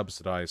otherwise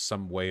subsidize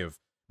some way of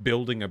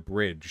building a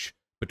bridge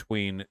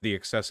between the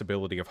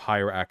accessibility of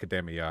higher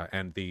academia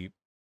and the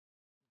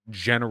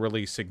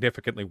generally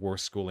significantly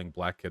worse schooling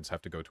black kids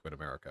have to go to in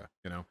America,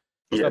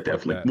 Yeah,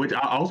 definitely. Like which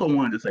I also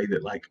wanted to say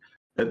that, like,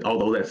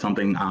 although that's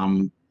something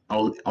I'm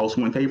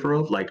also in favor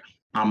of, like,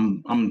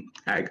 I'm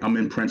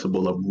in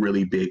principle a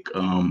really big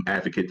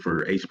advocate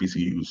for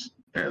HBCUs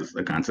as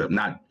a concept,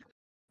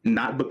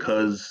 not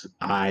because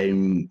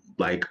I'm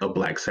like a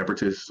black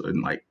separatist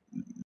and like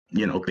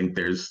think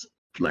there's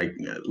like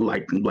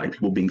black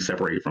people being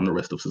separated from the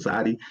rest of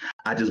society.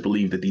 I just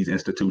believe that these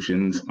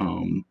institutions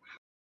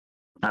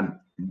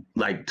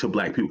like to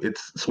black people,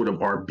 it's sort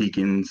of our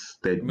beacons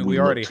that we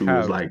already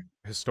have like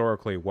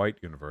historically white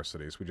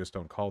universities. We just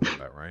don't call them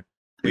that, right?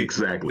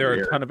 Exactly. There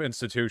are a ton of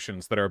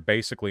institutions that are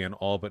basically in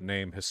all but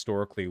name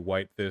historically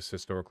white this,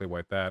 historically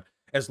white that.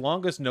 As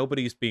long as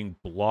nobody's being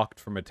blocked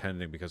from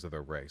attending because of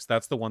their race.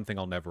 That's the one thing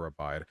I'll never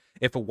abide.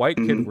 If a white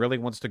kid really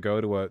wants to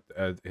go to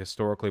a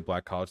historically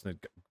black college, then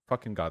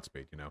fucking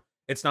Godspeed,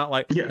 It's not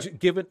like,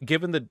 given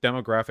the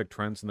demographic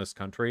trends in this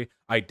country,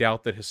 I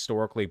doubt that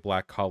historically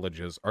black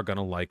colleges are going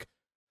to like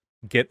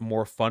get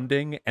more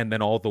funding and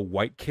then all the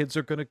white kids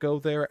are going to go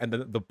there and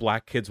then the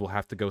black kids will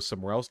have to go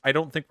somewhere else. I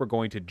don't think we're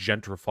going to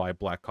gentrify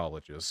black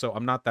colleges. So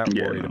I'm not that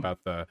worried about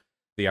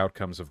the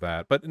outcomes of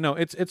that. But no,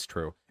 it's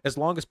true. As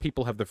long as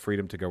people have the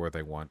freedom to go where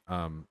they want,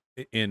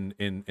 in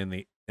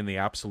the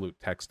absolute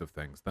text of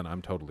things, then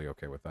I'm totally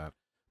okay with that.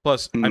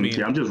 Plus, I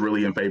mean, I'm just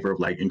really in favor of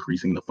like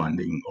increasing the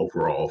funding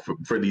overall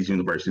for these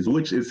universities,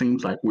 which it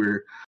seems like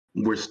we're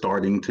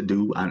starting to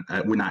do.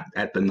 We're not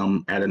at a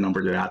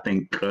number that I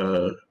think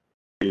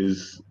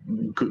is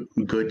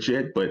good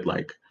yet, but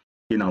like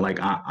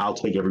I'll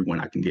take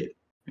everyone I can get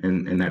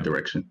in that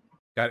direction.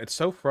 God, it's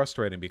so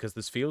frustrating because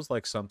this feels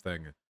like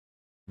something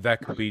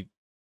that could be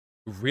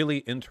really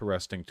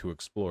interesting to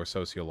explore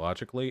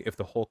sociologically if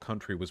the whole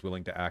country was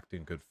willing to act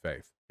in good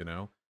faith,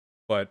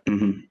 But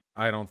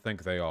I don't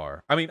think they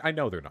are. I mean, I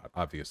know they're not,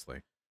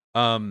 obviously.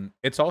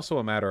 It's also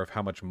a matter of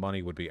how much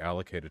money would be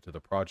allocated to the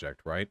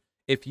project, right?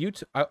 If you,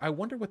 I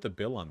wonder what the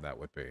bill on that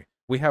would be.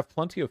 We have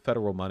plenty of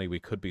federal money we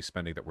could be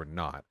spending that we're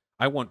not.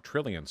 I want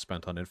trillions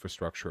spent on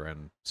infrastructure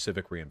and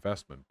civic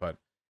reinvestment, but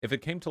if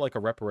it came to like a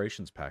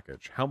reparations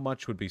package, how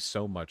much would be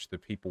so much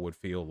that people would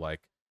feel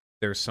like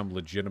there's some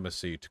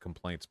legitimacy to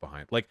complaints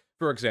behind? Like,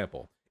 for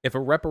example, if a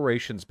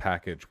reparations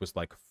package was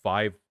like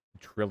 $5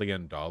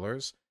 trillion,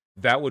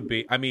 that would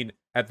be, I mean,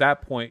 at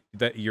that point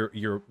that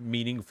you're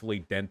meaningfully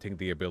denting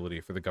the ability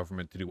for the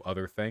government to do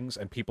other things,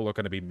 and people are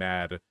going to be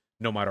mad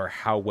no matter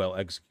how well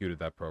executed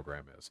that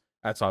program is.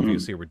 That's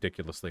obviously a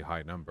ridiculously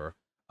high number.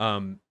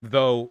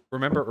 Though,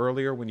 remember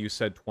earlier when you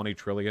said 20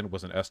 trillion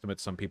was an estimate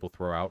some people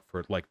throw out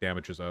for like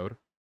damages owed?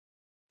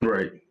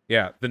 Right.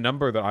 Yeah, the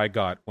number that I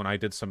got when I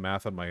did some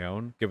math on my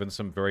own, given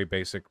some very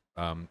basic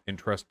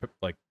interest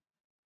like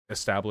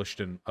established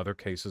in other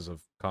cases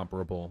of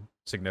comparable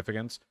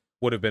significance,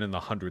 would have been in the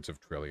hundreds of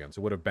trillions.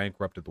 It would have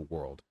bankrupted the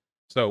world.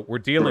 So we're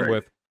dealing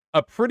with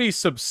a pretty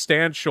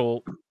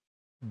substantial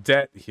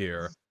debt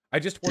here. I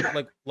just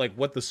wonder, like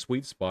what the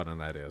sweet spot on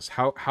that is.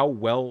 How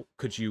well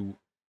could you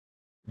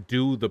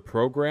do the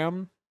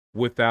program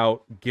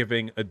without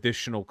giving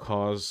additional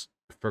cause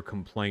for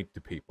complaint to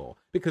people?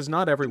 Because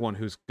not everyone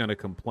who's going to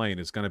complain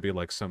is going to be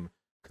like some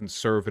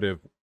conservative,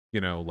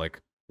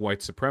 like white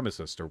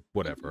supremacist or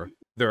whatever.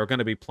 There are going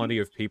to be plenty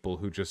of people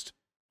who just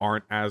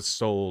aren't as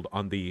sold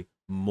on the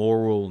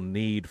moral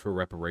need for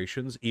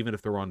reparations, even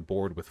if they're on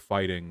board with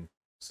fighting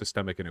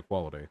systemic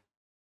inequality.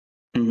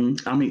 I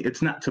mean,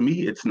 it's not, to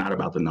me, it's not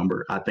about the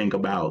number. I think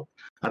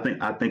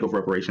of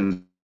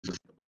reparations.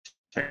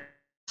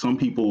 Some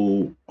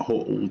people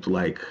hold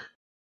like,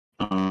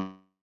 um,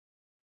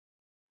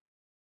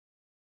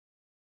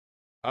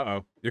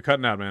 Uh-oh. You're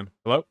cutting out, man.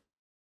 Hello?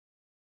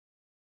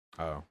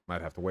 Oh,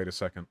 might have to wait a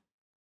second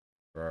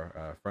for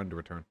our friend to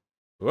return.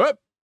 Whoop!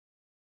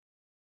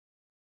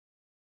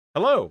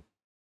 Hello?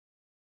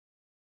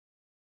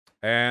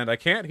 And I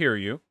can't hear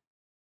you.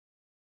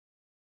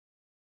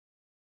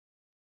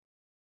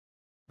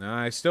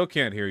 I still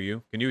can't hear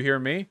you. Can you hear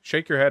me?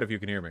 Shake your head if you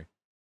can hear me.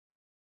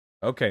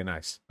 Okay,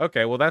 nice.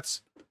 Okay, well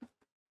that's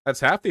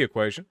half the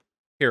equation.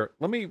 Here,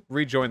 let me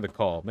rejoin the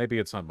call. Maybe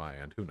it's on my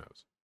end. Who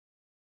knows?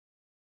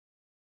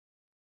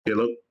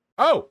 hello.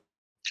 Oh,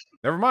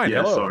 never mind.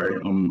 Yeah, Hello. sorry,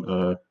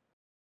 I'm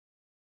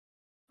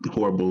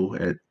horrible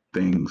at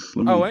things.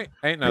 Let Oh, me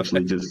ain't nothing.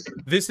 actually just.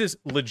 This is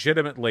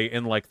legitimately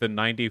in like the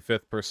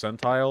 95th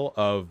percentile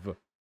of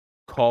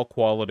call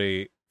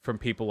quality from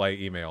people I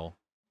email,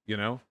 you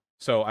know?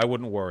 So I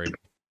wouldn't worry.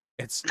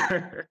 It's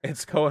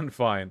going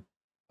fine.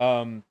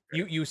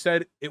 You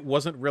said it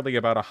wasn't really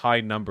about a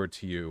high number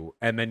to you,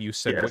 and then you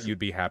said what Yes. you'd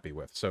be happy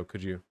with. So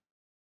could you?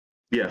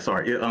 Yeah,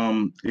 sorry.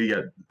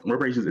 Yeah,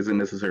 reparations isn't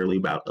necessarily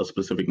about a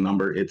specific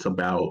number. It's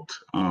about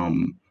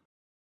I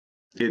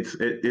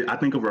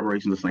think of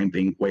reparations the same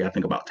thing way I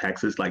think about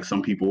taxes. Like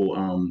some people,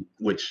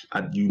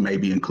 you may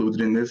be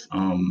included in this,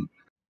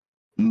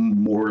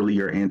 morally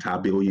or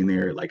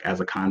anti-billionaire, like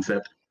as a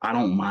concept. I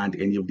don't mind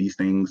any of these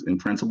things in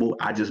principle.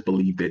 I just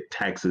believe that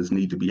taxes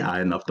need to be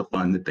high enough to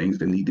fund the things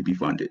that need to be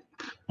funded.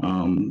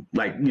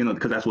 Like,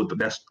 because that's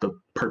the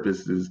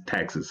purpose is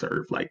taxes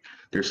serve. Like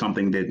there's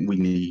something that we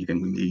need and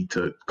we need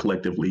to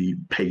collectively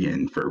pay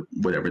in for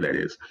whatever that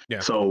is. Yeah.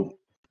 So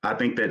I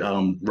think that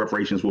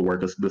reparations will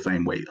work the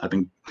same way. I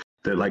think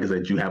that, like I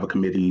said, you have a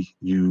committee,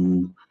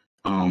 you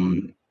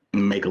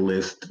make a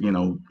list,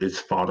 it's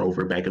fought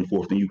over back and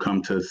forth, and you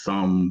come to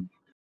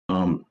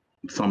um,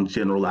 some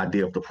general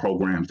idea of the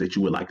programs that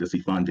you would like to see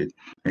funded,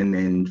 and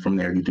then from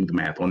there you do the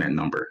math on that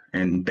number,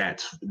 and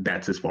that's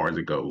as far as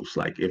it goes.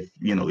 Like if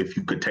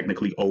you could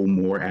technically owe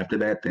more after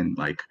that, then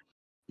cut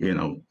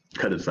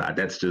it aside.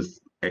 That's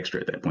just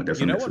extra at that point. That's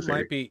You know what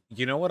unnecessary. might be,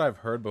 what I've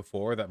heard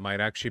before that might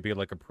actually be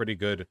like a pretty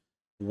good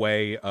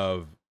way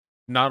of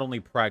not only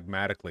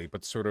pragmatically,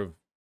 but sort of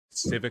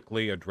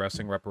civically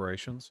addressing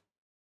reparations?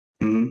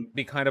 hmm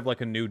Be kind of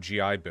like a new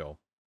GI Bill.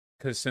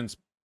 Because since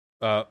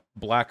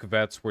black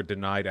vets were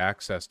denied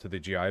access to the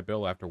GI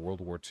Bill after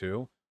World War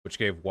II, which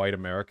gave white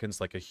Americans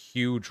like a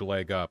huge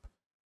leg up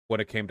when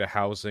it came to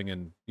housing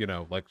and,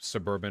 like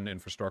suburban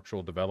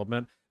infrastructural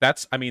development.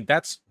 That's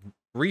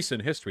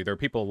recent history. There are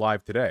people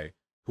alive today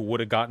who would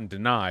have gotten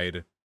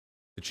denied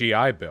the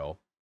GI Bill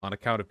on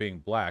account of being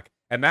black.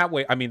 And that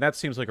way, that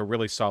seems like a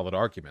really solid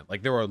argument.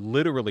 Like there are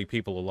literally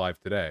people alive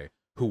today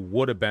who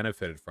would have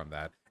benefited from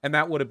that. And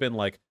that would have been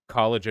like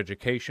college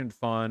education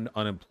fund,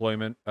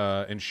 unemployment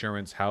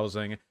insurance,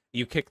 housing.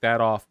 You kick that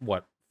off,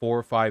 what,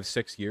 4, 5,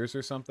 6 years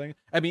or something?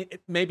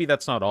 Maybe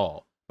that's not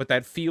all, but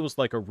that feels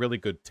like a really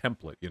good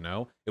template,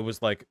 It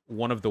was like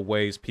one of the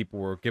ways people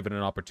were given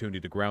an opportunity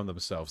to ground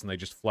themselves and they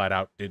just flat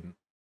out didn't,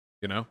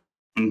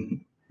 hmm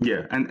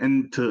Yeah,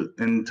 and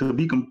to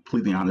be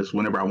completely honest,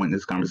 whenever I went in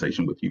this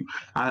conversation with you,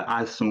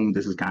 I assumed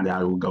this is kind of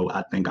how it would go.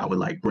 I think I would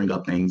like bring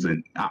up things,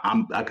 and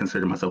I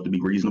consider myself to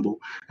be reasonable,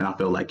 and I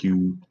feel like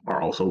you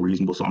are also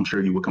reasonable. So I'm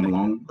sure you would come Thank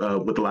you.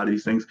 along with a lot of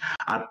these things.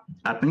 I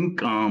think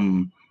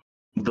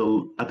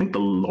the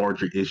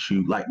larger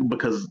issue, like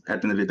because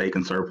at the end of the day,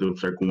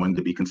 conservatives are going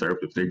to be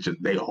conservatives.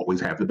 They always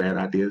have the bad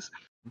ideas.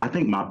 I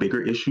think my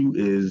bigger issue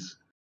is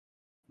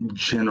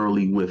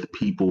generally with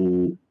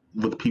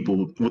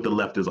the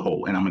left as a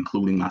whole, and I'm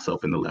including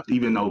myself in the left,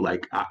 even though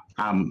like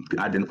I'm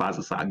identify as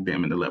a sock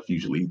damn, and the left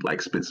usually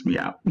like spits me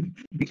out.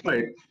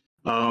 like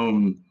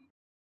um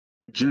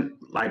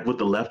like with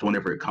the left,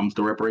 whenever it comes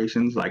to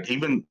reparations, like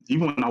even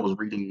when I was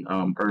reading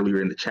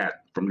earlier in the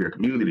chat from your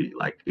community,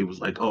 like it was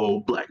like, oh,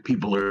 black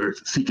people are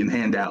seeking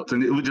handouts,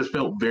 and it just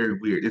felt very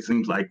weird. It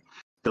seems like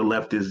the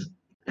left has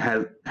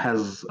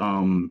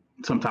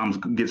sometimes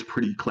gets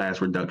pretty class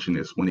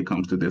reductionist when it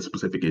comes to this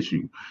specific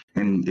issue,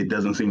 and it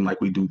doesn't seem like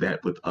we do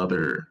that with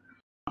other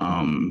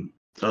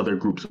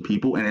groups of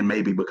people. And it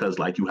may be because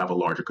like you have a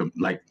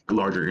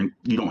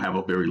you don't have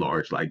a very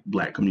large like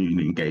black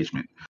community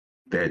engagement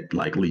that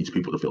like leads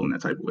people to feel in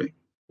that type of way.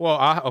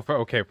 Well,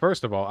 okay,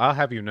 first of all, I'll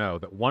have you know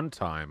that one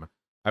time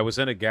I was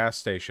in a gas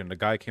station, a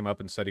guy came up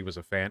and said he was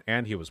a fan,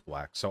 and he was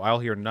black. So I'll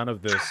hear none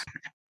of this,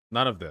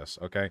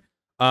 okay?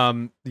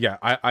 Yeah,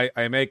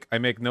 I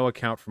make no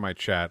account for my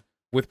chat.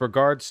 With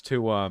regards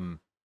to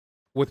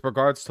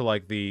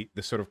like the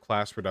sort of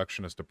class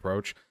reductionist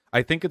approach,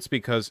 I think it's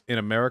because in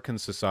American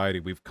society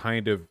we've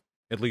kind of,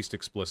 at least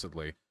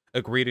explicitly,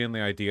 agreed in the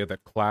idea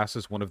that class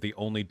is one of the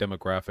only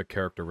demographic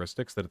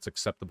characteristics that it's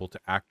acceptable to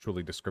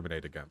actually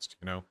discriminate against,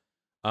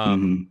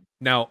 hmm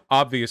Now,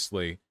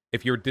 obviously,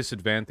 if you're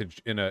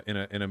disadvantaged in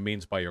a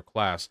means by your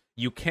class,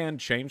 you can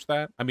change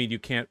that. You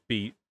can't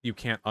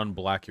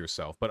unblack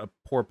yourself, but a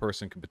poor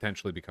person can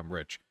potentially become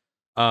rich.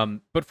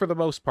 But for the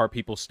most part,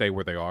 people stay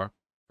where they are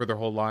for their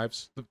whole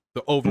lives. The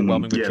Mhm.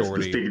 overwhelming Yes, the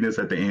majority, stickiness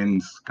at the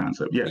ends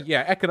concept. Yeah.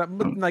 yeah,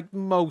 Um, like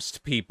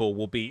most people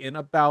will be in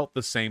about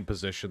the same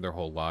position their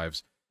whole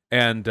lives.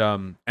 And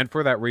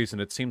for that reason,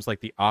 it seems like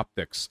the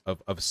optics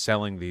of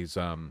selling these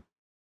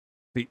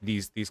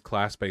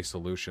class-based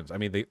solutions, I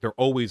mean, they're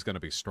always going to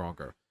be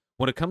stronger.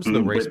 When it comes to the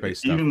but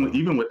race-based stuff, though,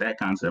 even with that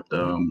concept,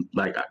 mhm,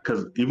 like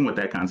because even with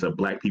that concept,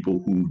 black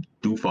people who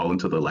do fall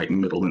into the like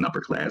middle and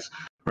upper class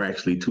are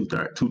actually two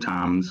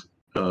times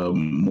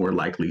more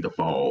likely to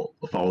fall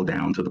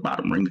down to the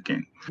bottom ring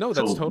again. no,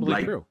 that's So totally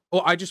like, true.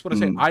 Well, I just want to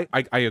say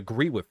mm, I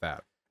agree with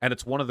that, and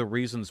it's one of the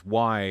reasons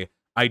why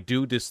I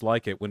do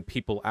dislike it when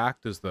people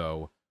act as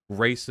though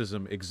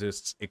racism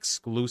exists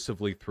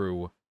exclusively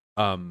through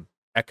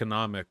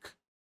economic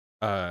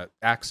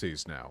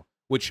axes now,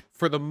 which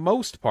for the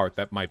most part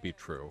that might be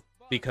true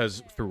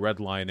because through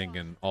redlining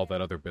and all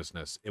that other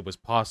business, it was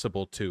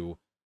possible to,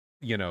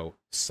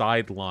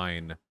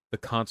 sideline the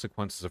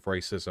consequences of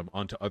racism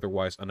onto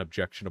otherwise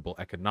unobjectionable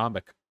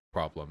economic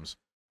problems.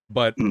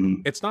 But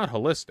mm, it's not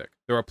holistic.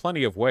 There are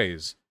plenty of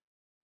ways,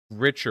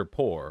 rich or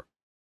poor,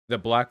 that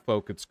black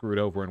folk get screwed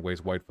over in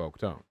ways white folk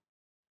don't.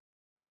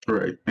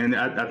 right. And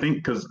I think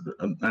because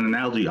an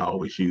analogy I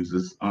always use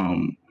is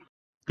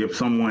if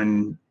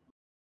someone,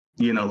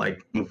 like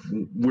if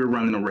we're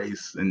running a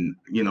race and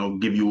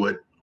give you a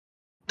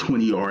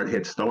 20-yard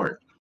head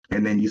start,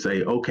 and then you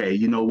say, okay,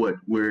 you know what,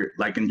 we're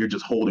like, and you're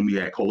just holding me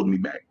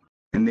back,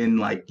 and then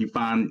like you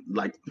find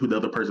like who the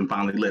other person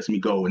finally lets me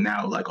go, and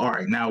now like, all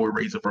right, now we're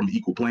racing from an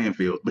equal playing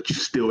field, but you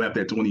still have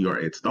that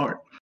 20-yard head start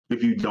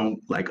if you don't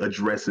like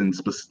address and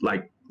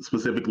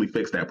specifically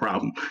fix that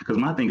problem. Because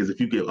my thing is, if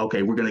you get,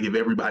 okay, we're gonna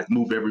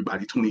move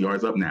everybody 20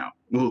 yards up now,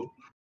 well,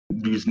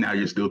 now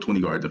you're still 20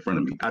 yards in front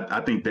of me. I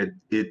think that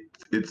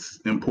it's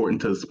important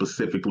to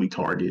specifically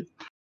target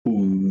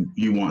who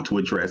you want to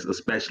address,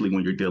 especially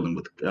when you're dealing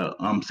with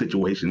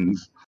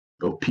situations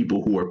of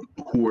people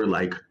who are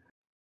like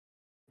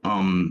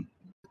um,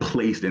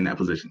 placed in that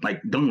position.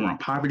 Like, don't get me wrong,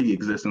 poverty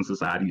exists in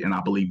society, and I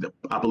believe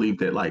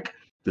that like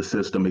the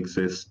system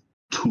exists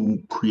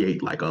to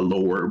create like a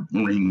lower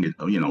ring,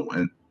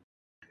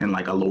 and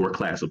like a lower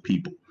class of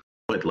people.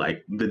 But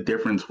like the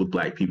difference with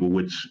black people,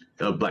 which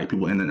black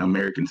people in an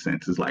American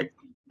sense, is like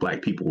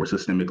black people were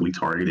systemically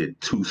targeted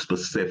to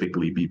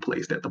specifically be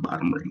placed at the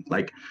bottom ring.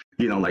 Like,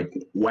 like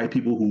white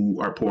people who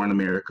are poor in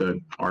America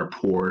are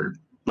poor.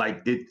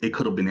 Like it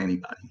could have been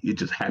anybody. It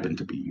just happened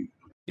to be you.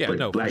 Yeah, But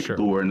no, for black sure.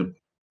 people who are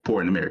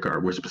poor in America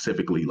were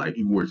specifically like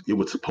it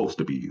was supposed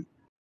to be you,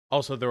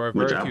 Also, there are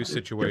which very I few is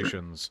different.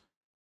 situations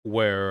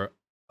where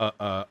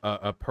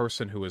a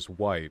person who is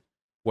white,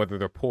 whether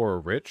they're poor or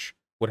rich,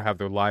 would have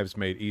their lives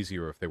made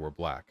easier if they were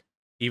black,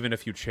 even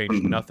if you changed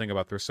Mm-hmm. nothing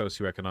about their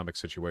socioeconomic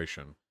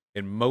situation.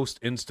 In most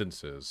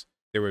instances,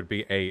 there would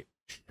be a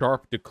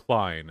sharp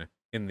decline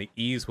in the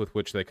ease with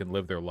which they can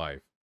live their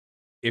life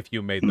if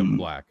you made them Mm-hmm.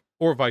 black,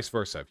 or vice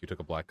versa, if you took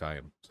a black guy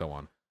and so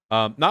on.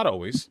 Not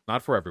always,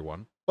 not for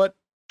everyone, but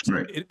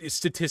Right. it is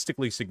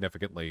statistically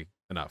significantly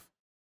enough.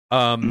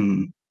 Um,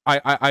 Mm-hmm.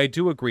 I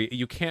do agree.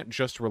 You can't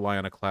just rely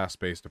on a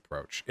class-based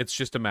approach. It's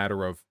just a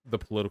matter of the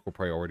political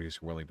priorities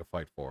you're willing to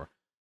fight for.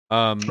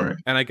 Right.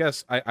 And I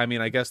guess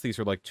these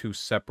are like two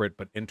separate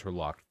but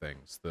interlocked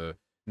things: the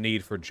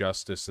need for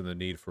justice and the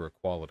need for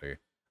equality.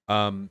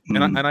 Mm-hmm.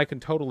 And I can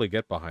totally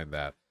get behind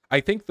that. I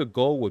think the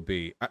goal would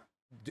be,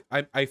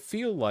 I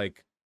feel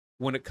like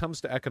when it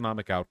comes to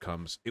economic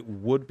outcomes, it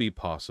would be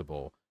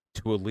possible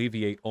to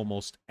alleviate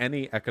almost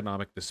any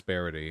economic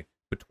disparity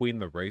between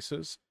the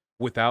races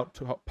without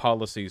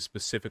policies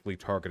specifically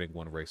targeting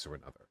one race or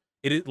another.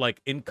 It is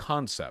like in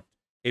concept,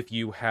 if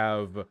you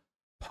have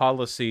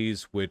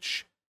policies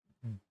which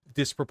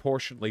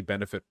disproportionately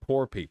benefit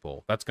poor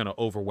people, that's going to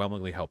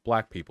overwhelmingly help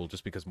black people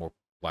just because more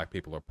black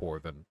people are poor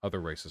than other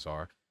races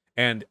are.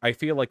 And I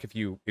feel like if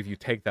you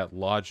take that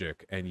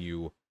logic and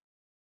you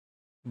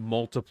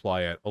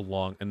multiply it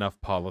along enough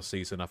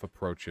policies, enough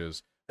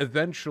approaches,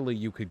 eventually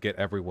you could get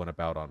everyone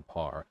about on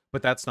par.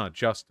 But that's not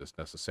justice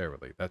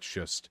necessarily. That's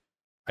just,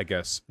 I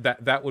guess,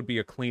 that would be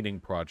a cleaning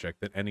project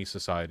that any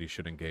society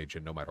should engage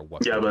in no matter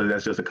what Yeah, they but do.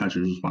 that's just a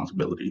country's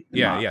responsibility.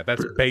 Yeah, yeah,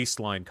 that's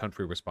baseline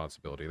country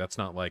responsibility. That's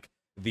not like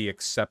the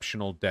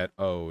exceptional debt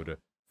owed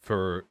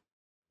for,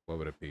 what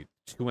would it be,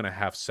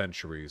 2.5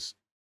 centuries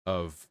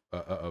of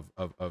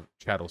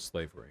chattel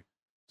slavery.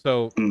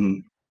 So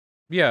Mhm.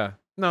 yeah,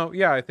 no,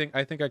 yeah, I think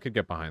I could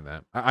get behind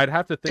that. I'd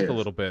have to think a Yes.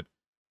 little bit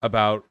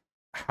about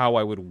how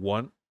I would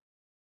want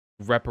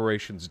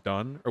reparations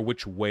done, or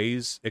which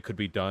ways it could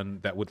be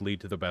done that would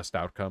lead to the best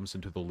outcomes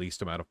and to the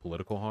least amount of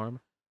political harm.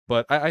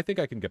 But I think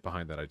I can get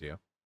behind that idea.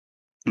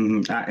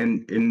 And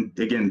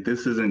again,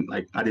 this isn't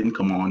like I didn't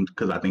come on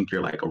because I think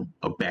you're like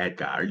a bad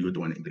guy or you were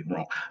doing anything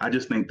wrong. I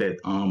just think that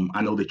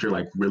I know that you're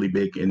like really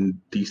big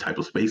in these type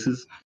of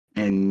spaces,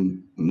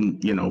 and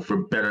for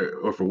better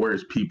or for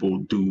worse, people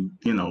do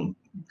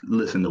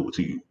listen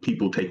to you.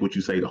 People take what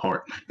you say to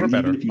heart, For and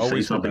even better, if you say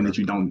always for something that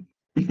better. you don't.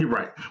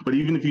 Right. But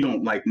even if you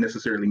don't like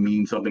necessarily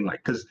mean something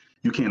like, because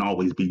you can't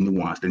always be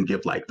nuanced and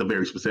give like the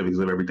very specifics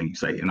of everything you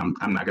say, and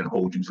I'm not gonna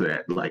hold you to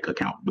that like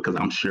account because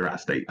I'm sure I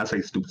say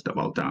stupid stuff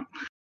all the time.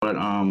 But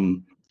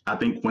I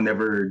think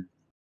whenever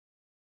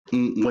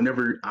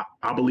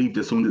I believed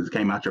as soon as it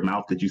came out your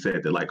mouth that you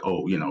said that like,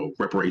 oh, you know,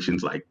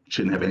 reparations like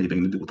shouldn't have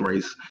anything to do with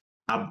race.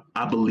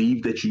 I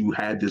believe that you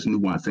had this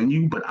nuance in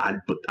you, but I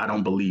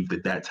don't believe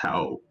that that's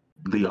how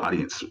the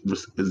audience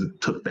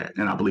took that.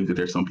 And I believe that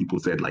there's some people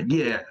who said like,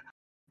 yeah,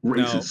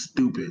 race No. is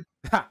stupid.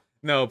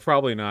 No,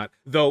 probably not.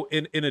 Though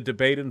in a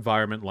debate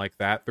environment like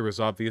that, there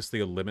is obviously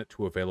a limit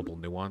to available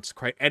nuance.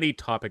 Any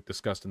topic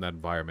discussed in that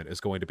environment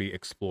is going to be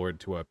explored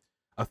to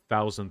a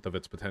thousandth of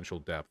its potential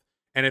depth.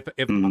 And if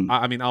Mm,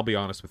 I mean, I'll be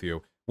honest with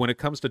you, when it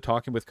comes to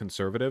talking with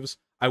conservatives,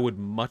 I would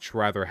much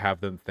rather have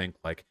them think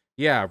like,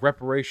 yeah,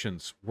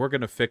 reparations, we're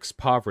going to fix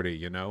poverty,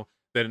 you know,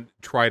 than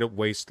try to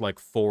waste like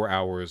 4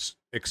 hours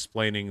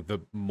explaining the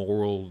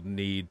moral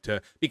need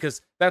to,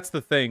 because that's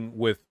the thing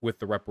with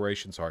the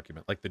reparations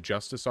argument, like the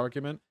justice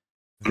argument,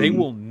 they mm,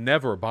 will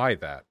never buy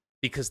that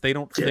because they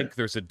don't yeah. think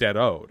there's a debt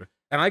owed.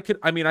 And I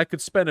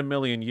could spend a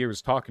million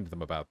years talking to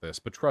them about this,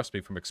 but trust me,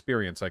 from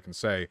experience, I can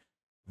say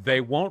they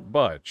won't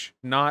budge,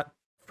 not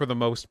for the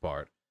most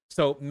part.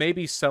 So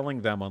maybe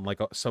selling them on like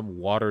some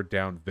watered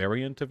down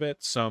variant of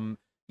it, some,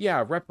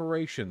 yeah,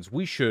 reparations.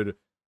 We should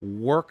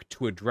work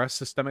to address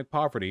systemic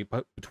poverty,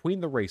 but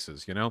between the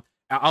races, you know?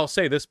 I'll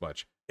say this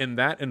much. In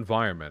that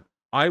environment,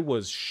 I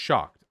was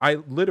shocked. I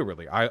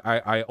literally,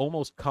 I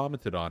almost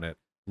commented on it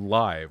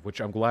live,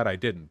 which I'm glad I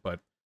didn't, but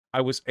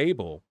I was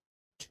able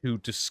to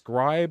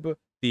describe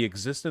the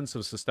existence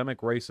of systemic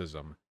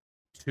racism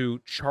to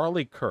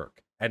Charlie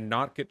Kirk and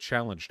not get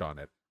challenged on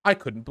it. I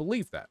couldn't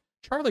believe that.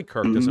 Charlie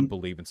Kirk doesn't Mm,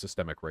 believe in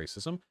systemic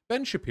racism.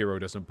 Ben Shapiro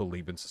doesn't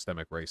believe in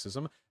systemic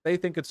racism. They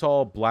think it's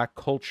all black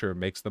culture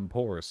makes them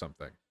poor or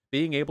something.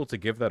 Being able to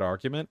give that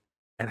argument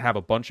and have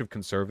a bunch of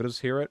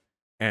conservatives hear it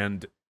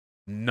and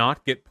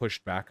not get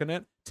pushed back on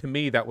it, to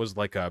me that was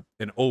like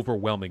an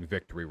overwhelming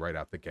victory right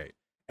out the gate.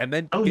 And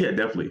then oh yeah,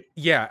 definitely.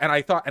 yeah, and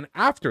I thought, and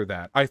after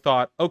that, I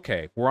thought,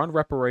 okay, we're on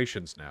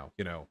reparations now.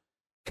 You know,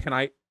 can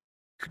I?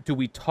 Do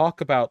we talk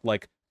about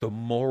like the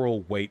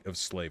moral weight of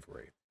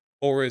slavery,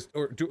 or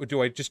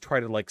do I just try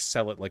to like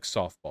sell it like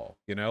softball?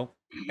 You know,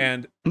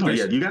 and No, yeah,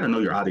 there's you got to know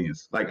your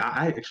audience. Like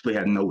I actually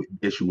had no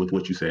issue with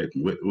what you said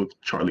with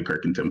Charlie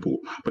Kirk and Tim Pool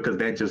because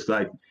that just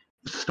like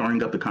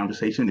stirring up the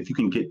conversation. If you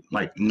can get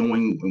like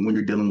knowing when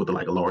you're dealing with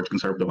like a large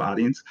conservative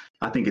audience,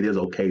 I think it is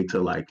okay to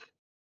like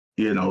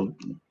you know,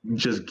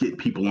 just get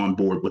people on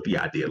board with the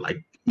idea, like,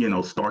 you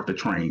know, start the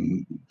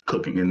train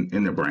cooking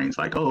in their brains,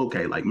 like, oh,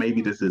 okay, like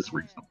maybe this is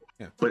reasonable.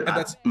 yeah, But and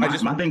that's I my,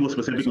 just my thing was oh,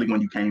 specifically sorry.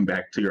 when you came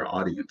back to your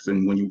audience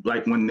and when you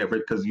like whenever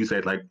because you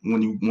said like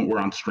when you were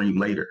on stream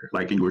later,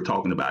 like and you were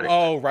talking about it.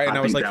 Oh, right, I and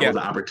I was think like, that yeah, was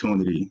an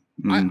opportunity.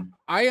 I Mm,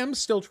 I am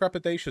still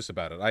trepidatious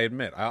about it. I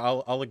admit.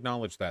 I'll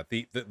acknowledge that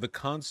the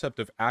concept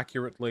of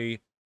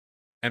accurately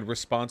and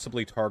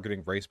responsibly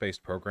targeting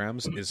race-based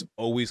programs is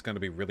always going to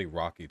be really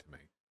rocky to me.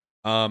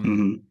 Um,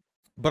 mm,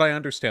 but I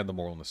understand the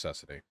moral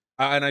necessity.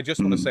 And I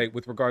just want to mm, say,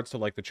 with regards to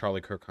like the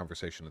Charlie Kirk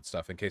conversation and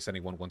stuff, in case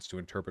anyone wants to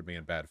interpret me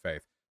in bad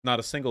faith, not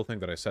a single thing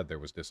that I said there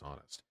was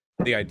dishonest.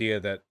 The idea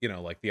that, you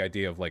know, like the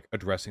idea of like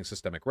addressing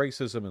systemic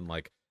racism and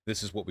like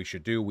this is what we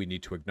should do. We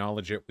need to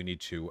acknowledge it. We need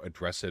to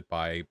address it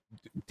by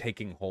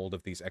taking hold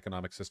of these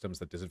economic systems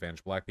that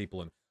disadvantage black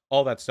people and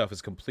all that stuff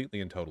is completely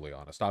and totally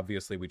honest.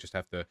 Obviously, we just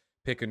have to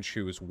pick and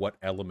choose what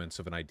elements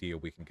of an idea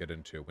we can get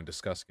into when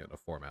discussing it in a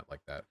format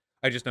like that.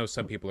 I just know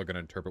some people are going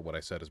to interpret what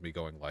I said as me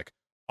going like,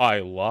 I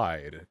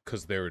lied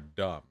because they're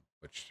dumb,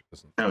 which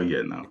isn't. oh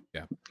yeah, no.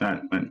 Yeah.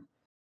 Man.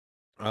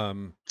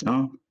 Um.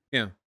 Oh,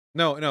 Yeah.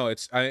 No.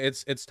 It's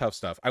tough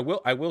stuff. I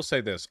will say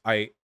this.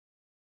 I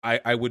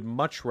would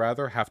much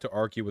rather have to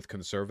argue with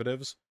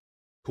conservatives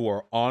who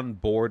are on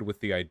board with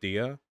the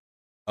idea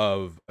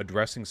of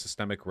addressing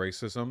systemic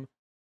racism,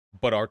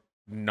 but are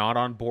not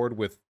on board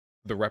with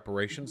the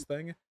reparations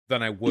thing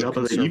than I would yeah,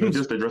 but even conservatives.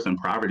 just addressing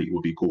poverty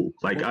would be cool.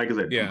 Like I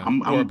said, Yeah,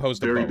 I'm who are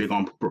opposed to very big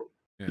both. on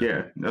Yeah.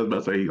 yeah. I was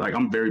about to say like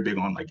I'm very big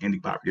on like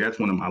ending poverty. That's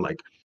one of my like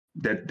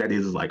that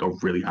is like a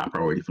really high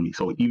priority for me.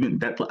 So even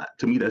that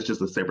to me that's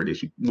just a separate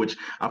issue, which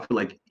I feel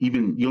like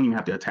even you don't even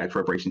have to attach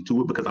reparations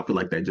to it because I feel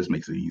like that just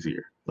makes it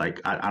easier.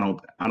 Like I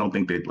don't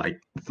think that like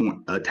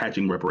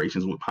attaching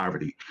reparations with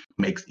poverty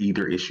makes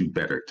either issue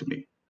better to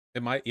me.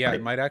 It might, yeah, it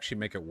Like might actually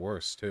make it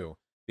worse too,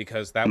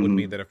 because that would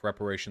mean mm, that if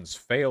reparations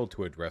fail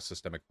to address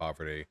systemic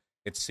poverty,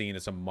 it's seen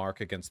as a mark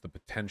against the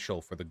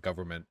potential for the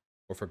government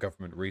or for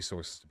government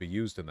resources to be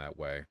used in that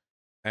way,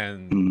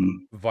 and mm,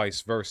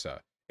 vice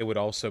versa. It would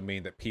also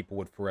mean that people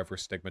would forever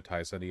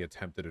stigmatize any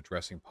attempt at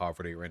addressing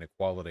poverty or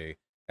inequality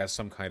as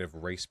some kind of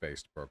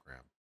race-based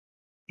program.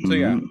 So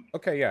yeah, mm.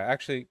 okay, yeah,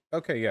 actually,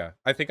 okay, yeah.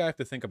 I think I have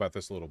to think about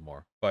this a little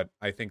more, but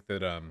I think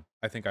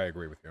I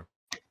agree with you.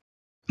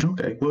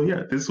 Okay. Well,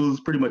 yeah, this was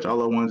pretty much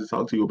all I wanted to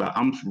talk to you about.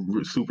 I'm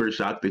super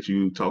shocked that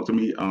you talked to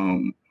me.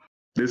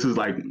 This is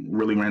like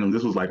really random.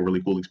 This was like a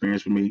really cool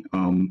experience for me.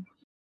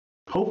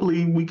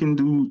 hopefully we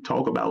can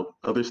talk about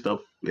other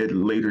stuff at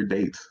later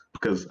dates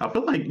because I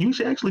feel like you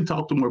should actually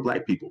talk to more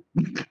Black people.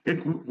 We're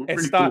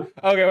It's pretty not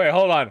cool. okay. Wait,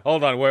 hold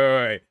on,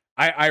 wait.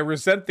 I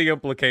resent the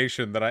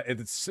implication that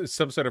it's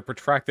some sort of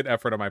protracted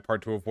effort on my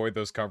part to avoid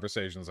those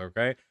conversations.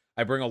 Okay,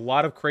 I bring a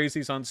lot of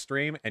crazies on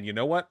stream, and you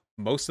know what?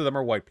 Most of them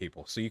are white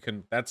people, so you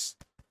can. That's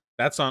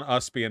on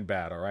us being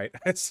bad. All right,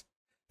 that's.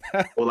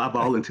 Well, I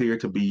volunteer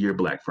to be your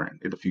Black friend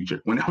in the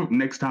future. When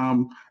next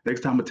time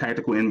a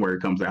tactical N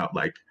word comes out,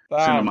 like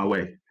send it my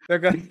way. They're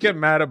gonna get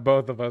mad at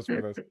both of us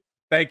for this.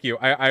 Thank you.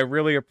 I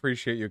really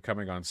appreciate you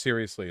coming on.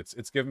 Seriously,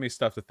 it's given me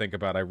stuff to think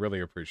about. I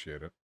really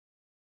appreciate it.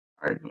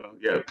 All right. Well,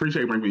 yeah,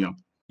 appreciate bringing me on.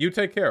 You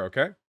take care,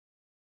 okay?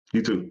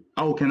 You too.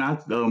 Oh, can I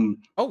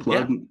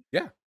plug?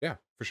 Yeah,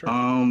 for sure.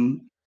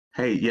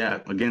 Hey, yeah.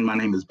 Again, my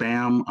name is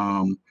Bam.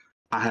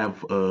 I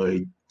have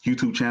a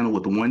YouTube channel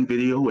with 1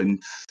 video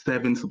and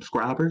 7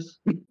 subscribers.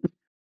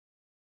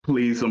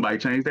 Please, somebody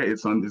change that.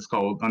 It's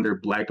called Under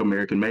Black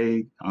American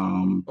Made.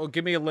 Oh,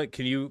 give me a link.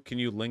 Can you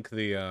link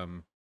the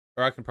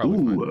or I can probably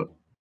find it.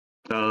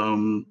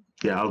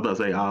 Yeah, I was about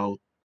to say I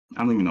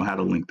don't even know how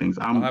to link things.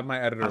 I'll have my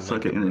editor I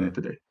suck at internet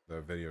today.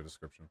 The video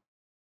description.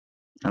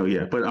 Oh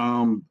yeah, but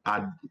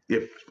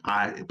if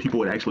people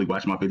would actually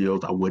watch my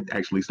videos, I would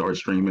actually start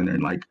streaming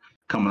and like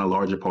becoming a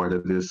larger part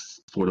of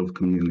this sort of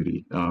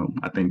community.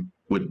 I think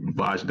what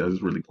Vaj does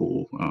is really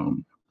cool.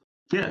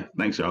 Yeah,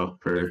 thanks y'all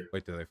for.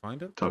 Wait, did they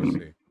find it? Talking to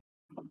me.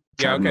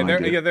 Yeah, okay,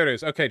 there it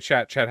is. Okay,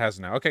 chat has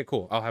it now. Okay,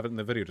 cool. I'll have it in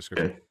the video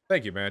description. Okay.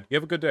 Thank you, man. You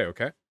have a good day,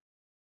 okay?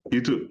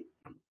 You too.